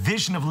give you a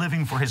vision of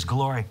living for his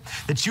glory,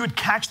 that you would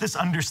catch this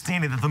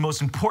understanding that the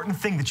most important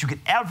thing that you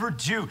could ever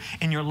do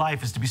in your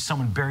life is to be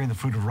someone bearing the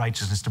fruit of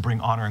righteousness, to bring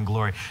honor and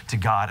glory to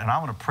God. And I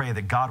want to pray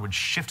that God would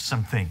shift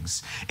some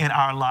things in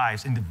our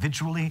lives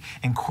individually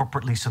and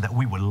corporately so that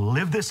we would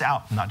live this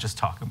out and not just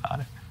talk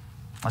about it.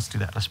 Let's do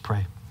that. Let's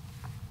pray.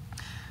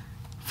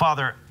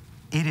 Father,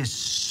 it is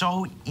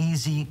so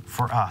easy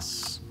for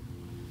us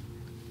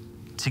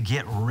to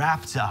get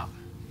wrapped up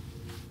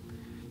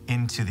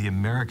into the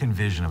American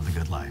vision of the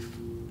good life.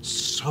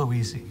 So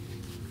easy.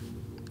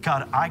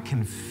 God, I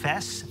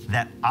confess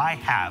that I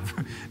have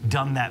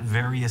done that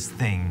various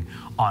thing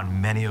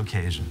on many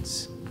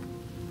occasions.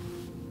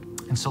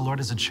 And so, Lord,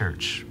 as a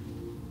church,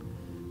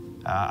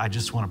 I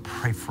just want to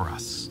pray for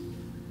us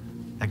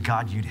that,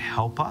 God, you'd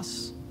help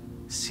us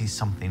see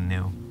something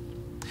new.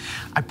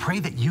 I pray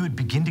that you would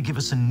begin to give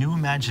us a new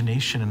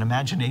imagination, an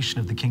imagination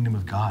of the kingdom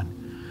of God.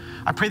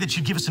 I pray that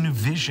you'd give us a new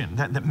vision,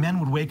 that men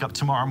would wake up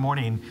tomorrow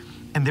morning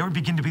and there would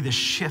begin to be this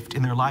shift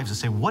in their lives to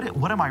say,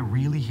 what am I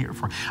really here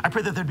for? I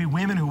pray that there'd be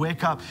women who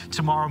wake up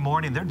tomorrow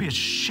morning, there'd be a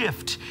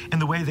shift in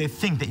the way they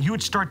think, that you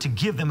would start to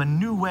give them a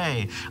new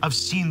way of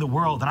seeing the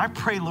world. And I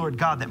pray, Lord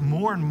God, that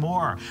more and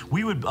more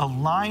we would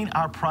align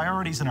our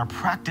priorities and our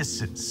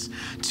practices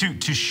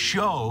to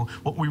show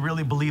what we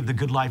really believe the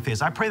good life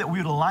is. I pray that we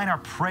would align our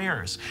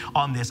prayers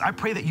on this. I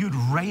pray that you'd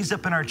raise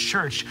up in our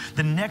church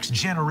the next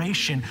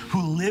generation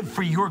who live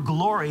for your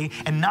glory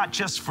and not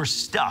just for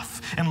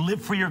stuff, and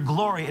live for your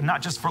glory and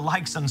not just for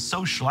likes on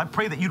social. I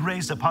pray that you'd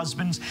raise up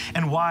husbands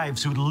and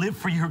wives who would live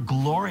for your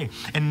glory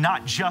and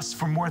not just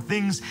for more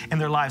things in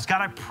their lives.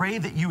 God, I pray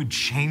that you would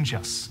change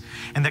us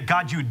and that,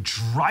 God, you would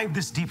drive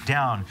this deep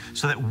down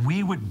so that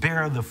we would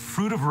bear the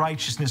fruit of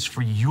righteousness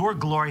for your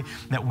glory,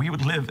 that we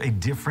would live a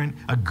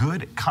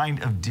good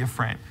kind of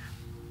different.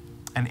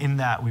 And in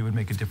that, we would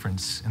make a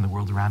difference in the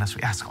world around us.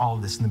 We ask all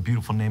of this in the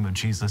beautiful name of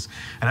Jesus.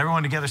 And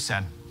everyone together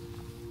said,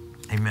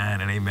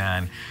 amen and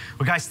amen.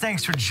 Well, guys,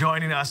 thanks for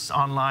joining us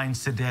online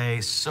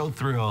today. So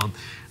thrilled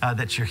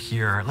that you're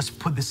here. Let's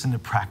put this into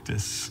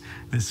practice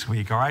this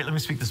week, all right? Let me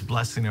speak this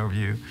blessing over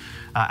you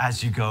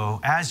as you go,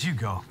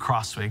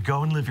 Crossway.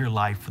 Go and live your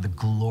life for the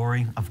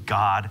glory of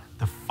God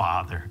the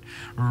Father,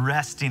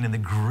 resting in the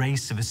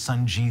grace of his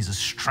Son, Jesus,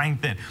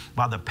 strengthened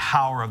by the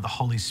power of the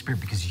Holy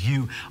Spirit, because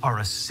you are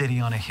a city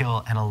on a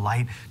hill and a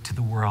light to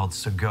the world.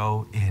 So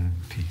go in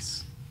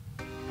peace.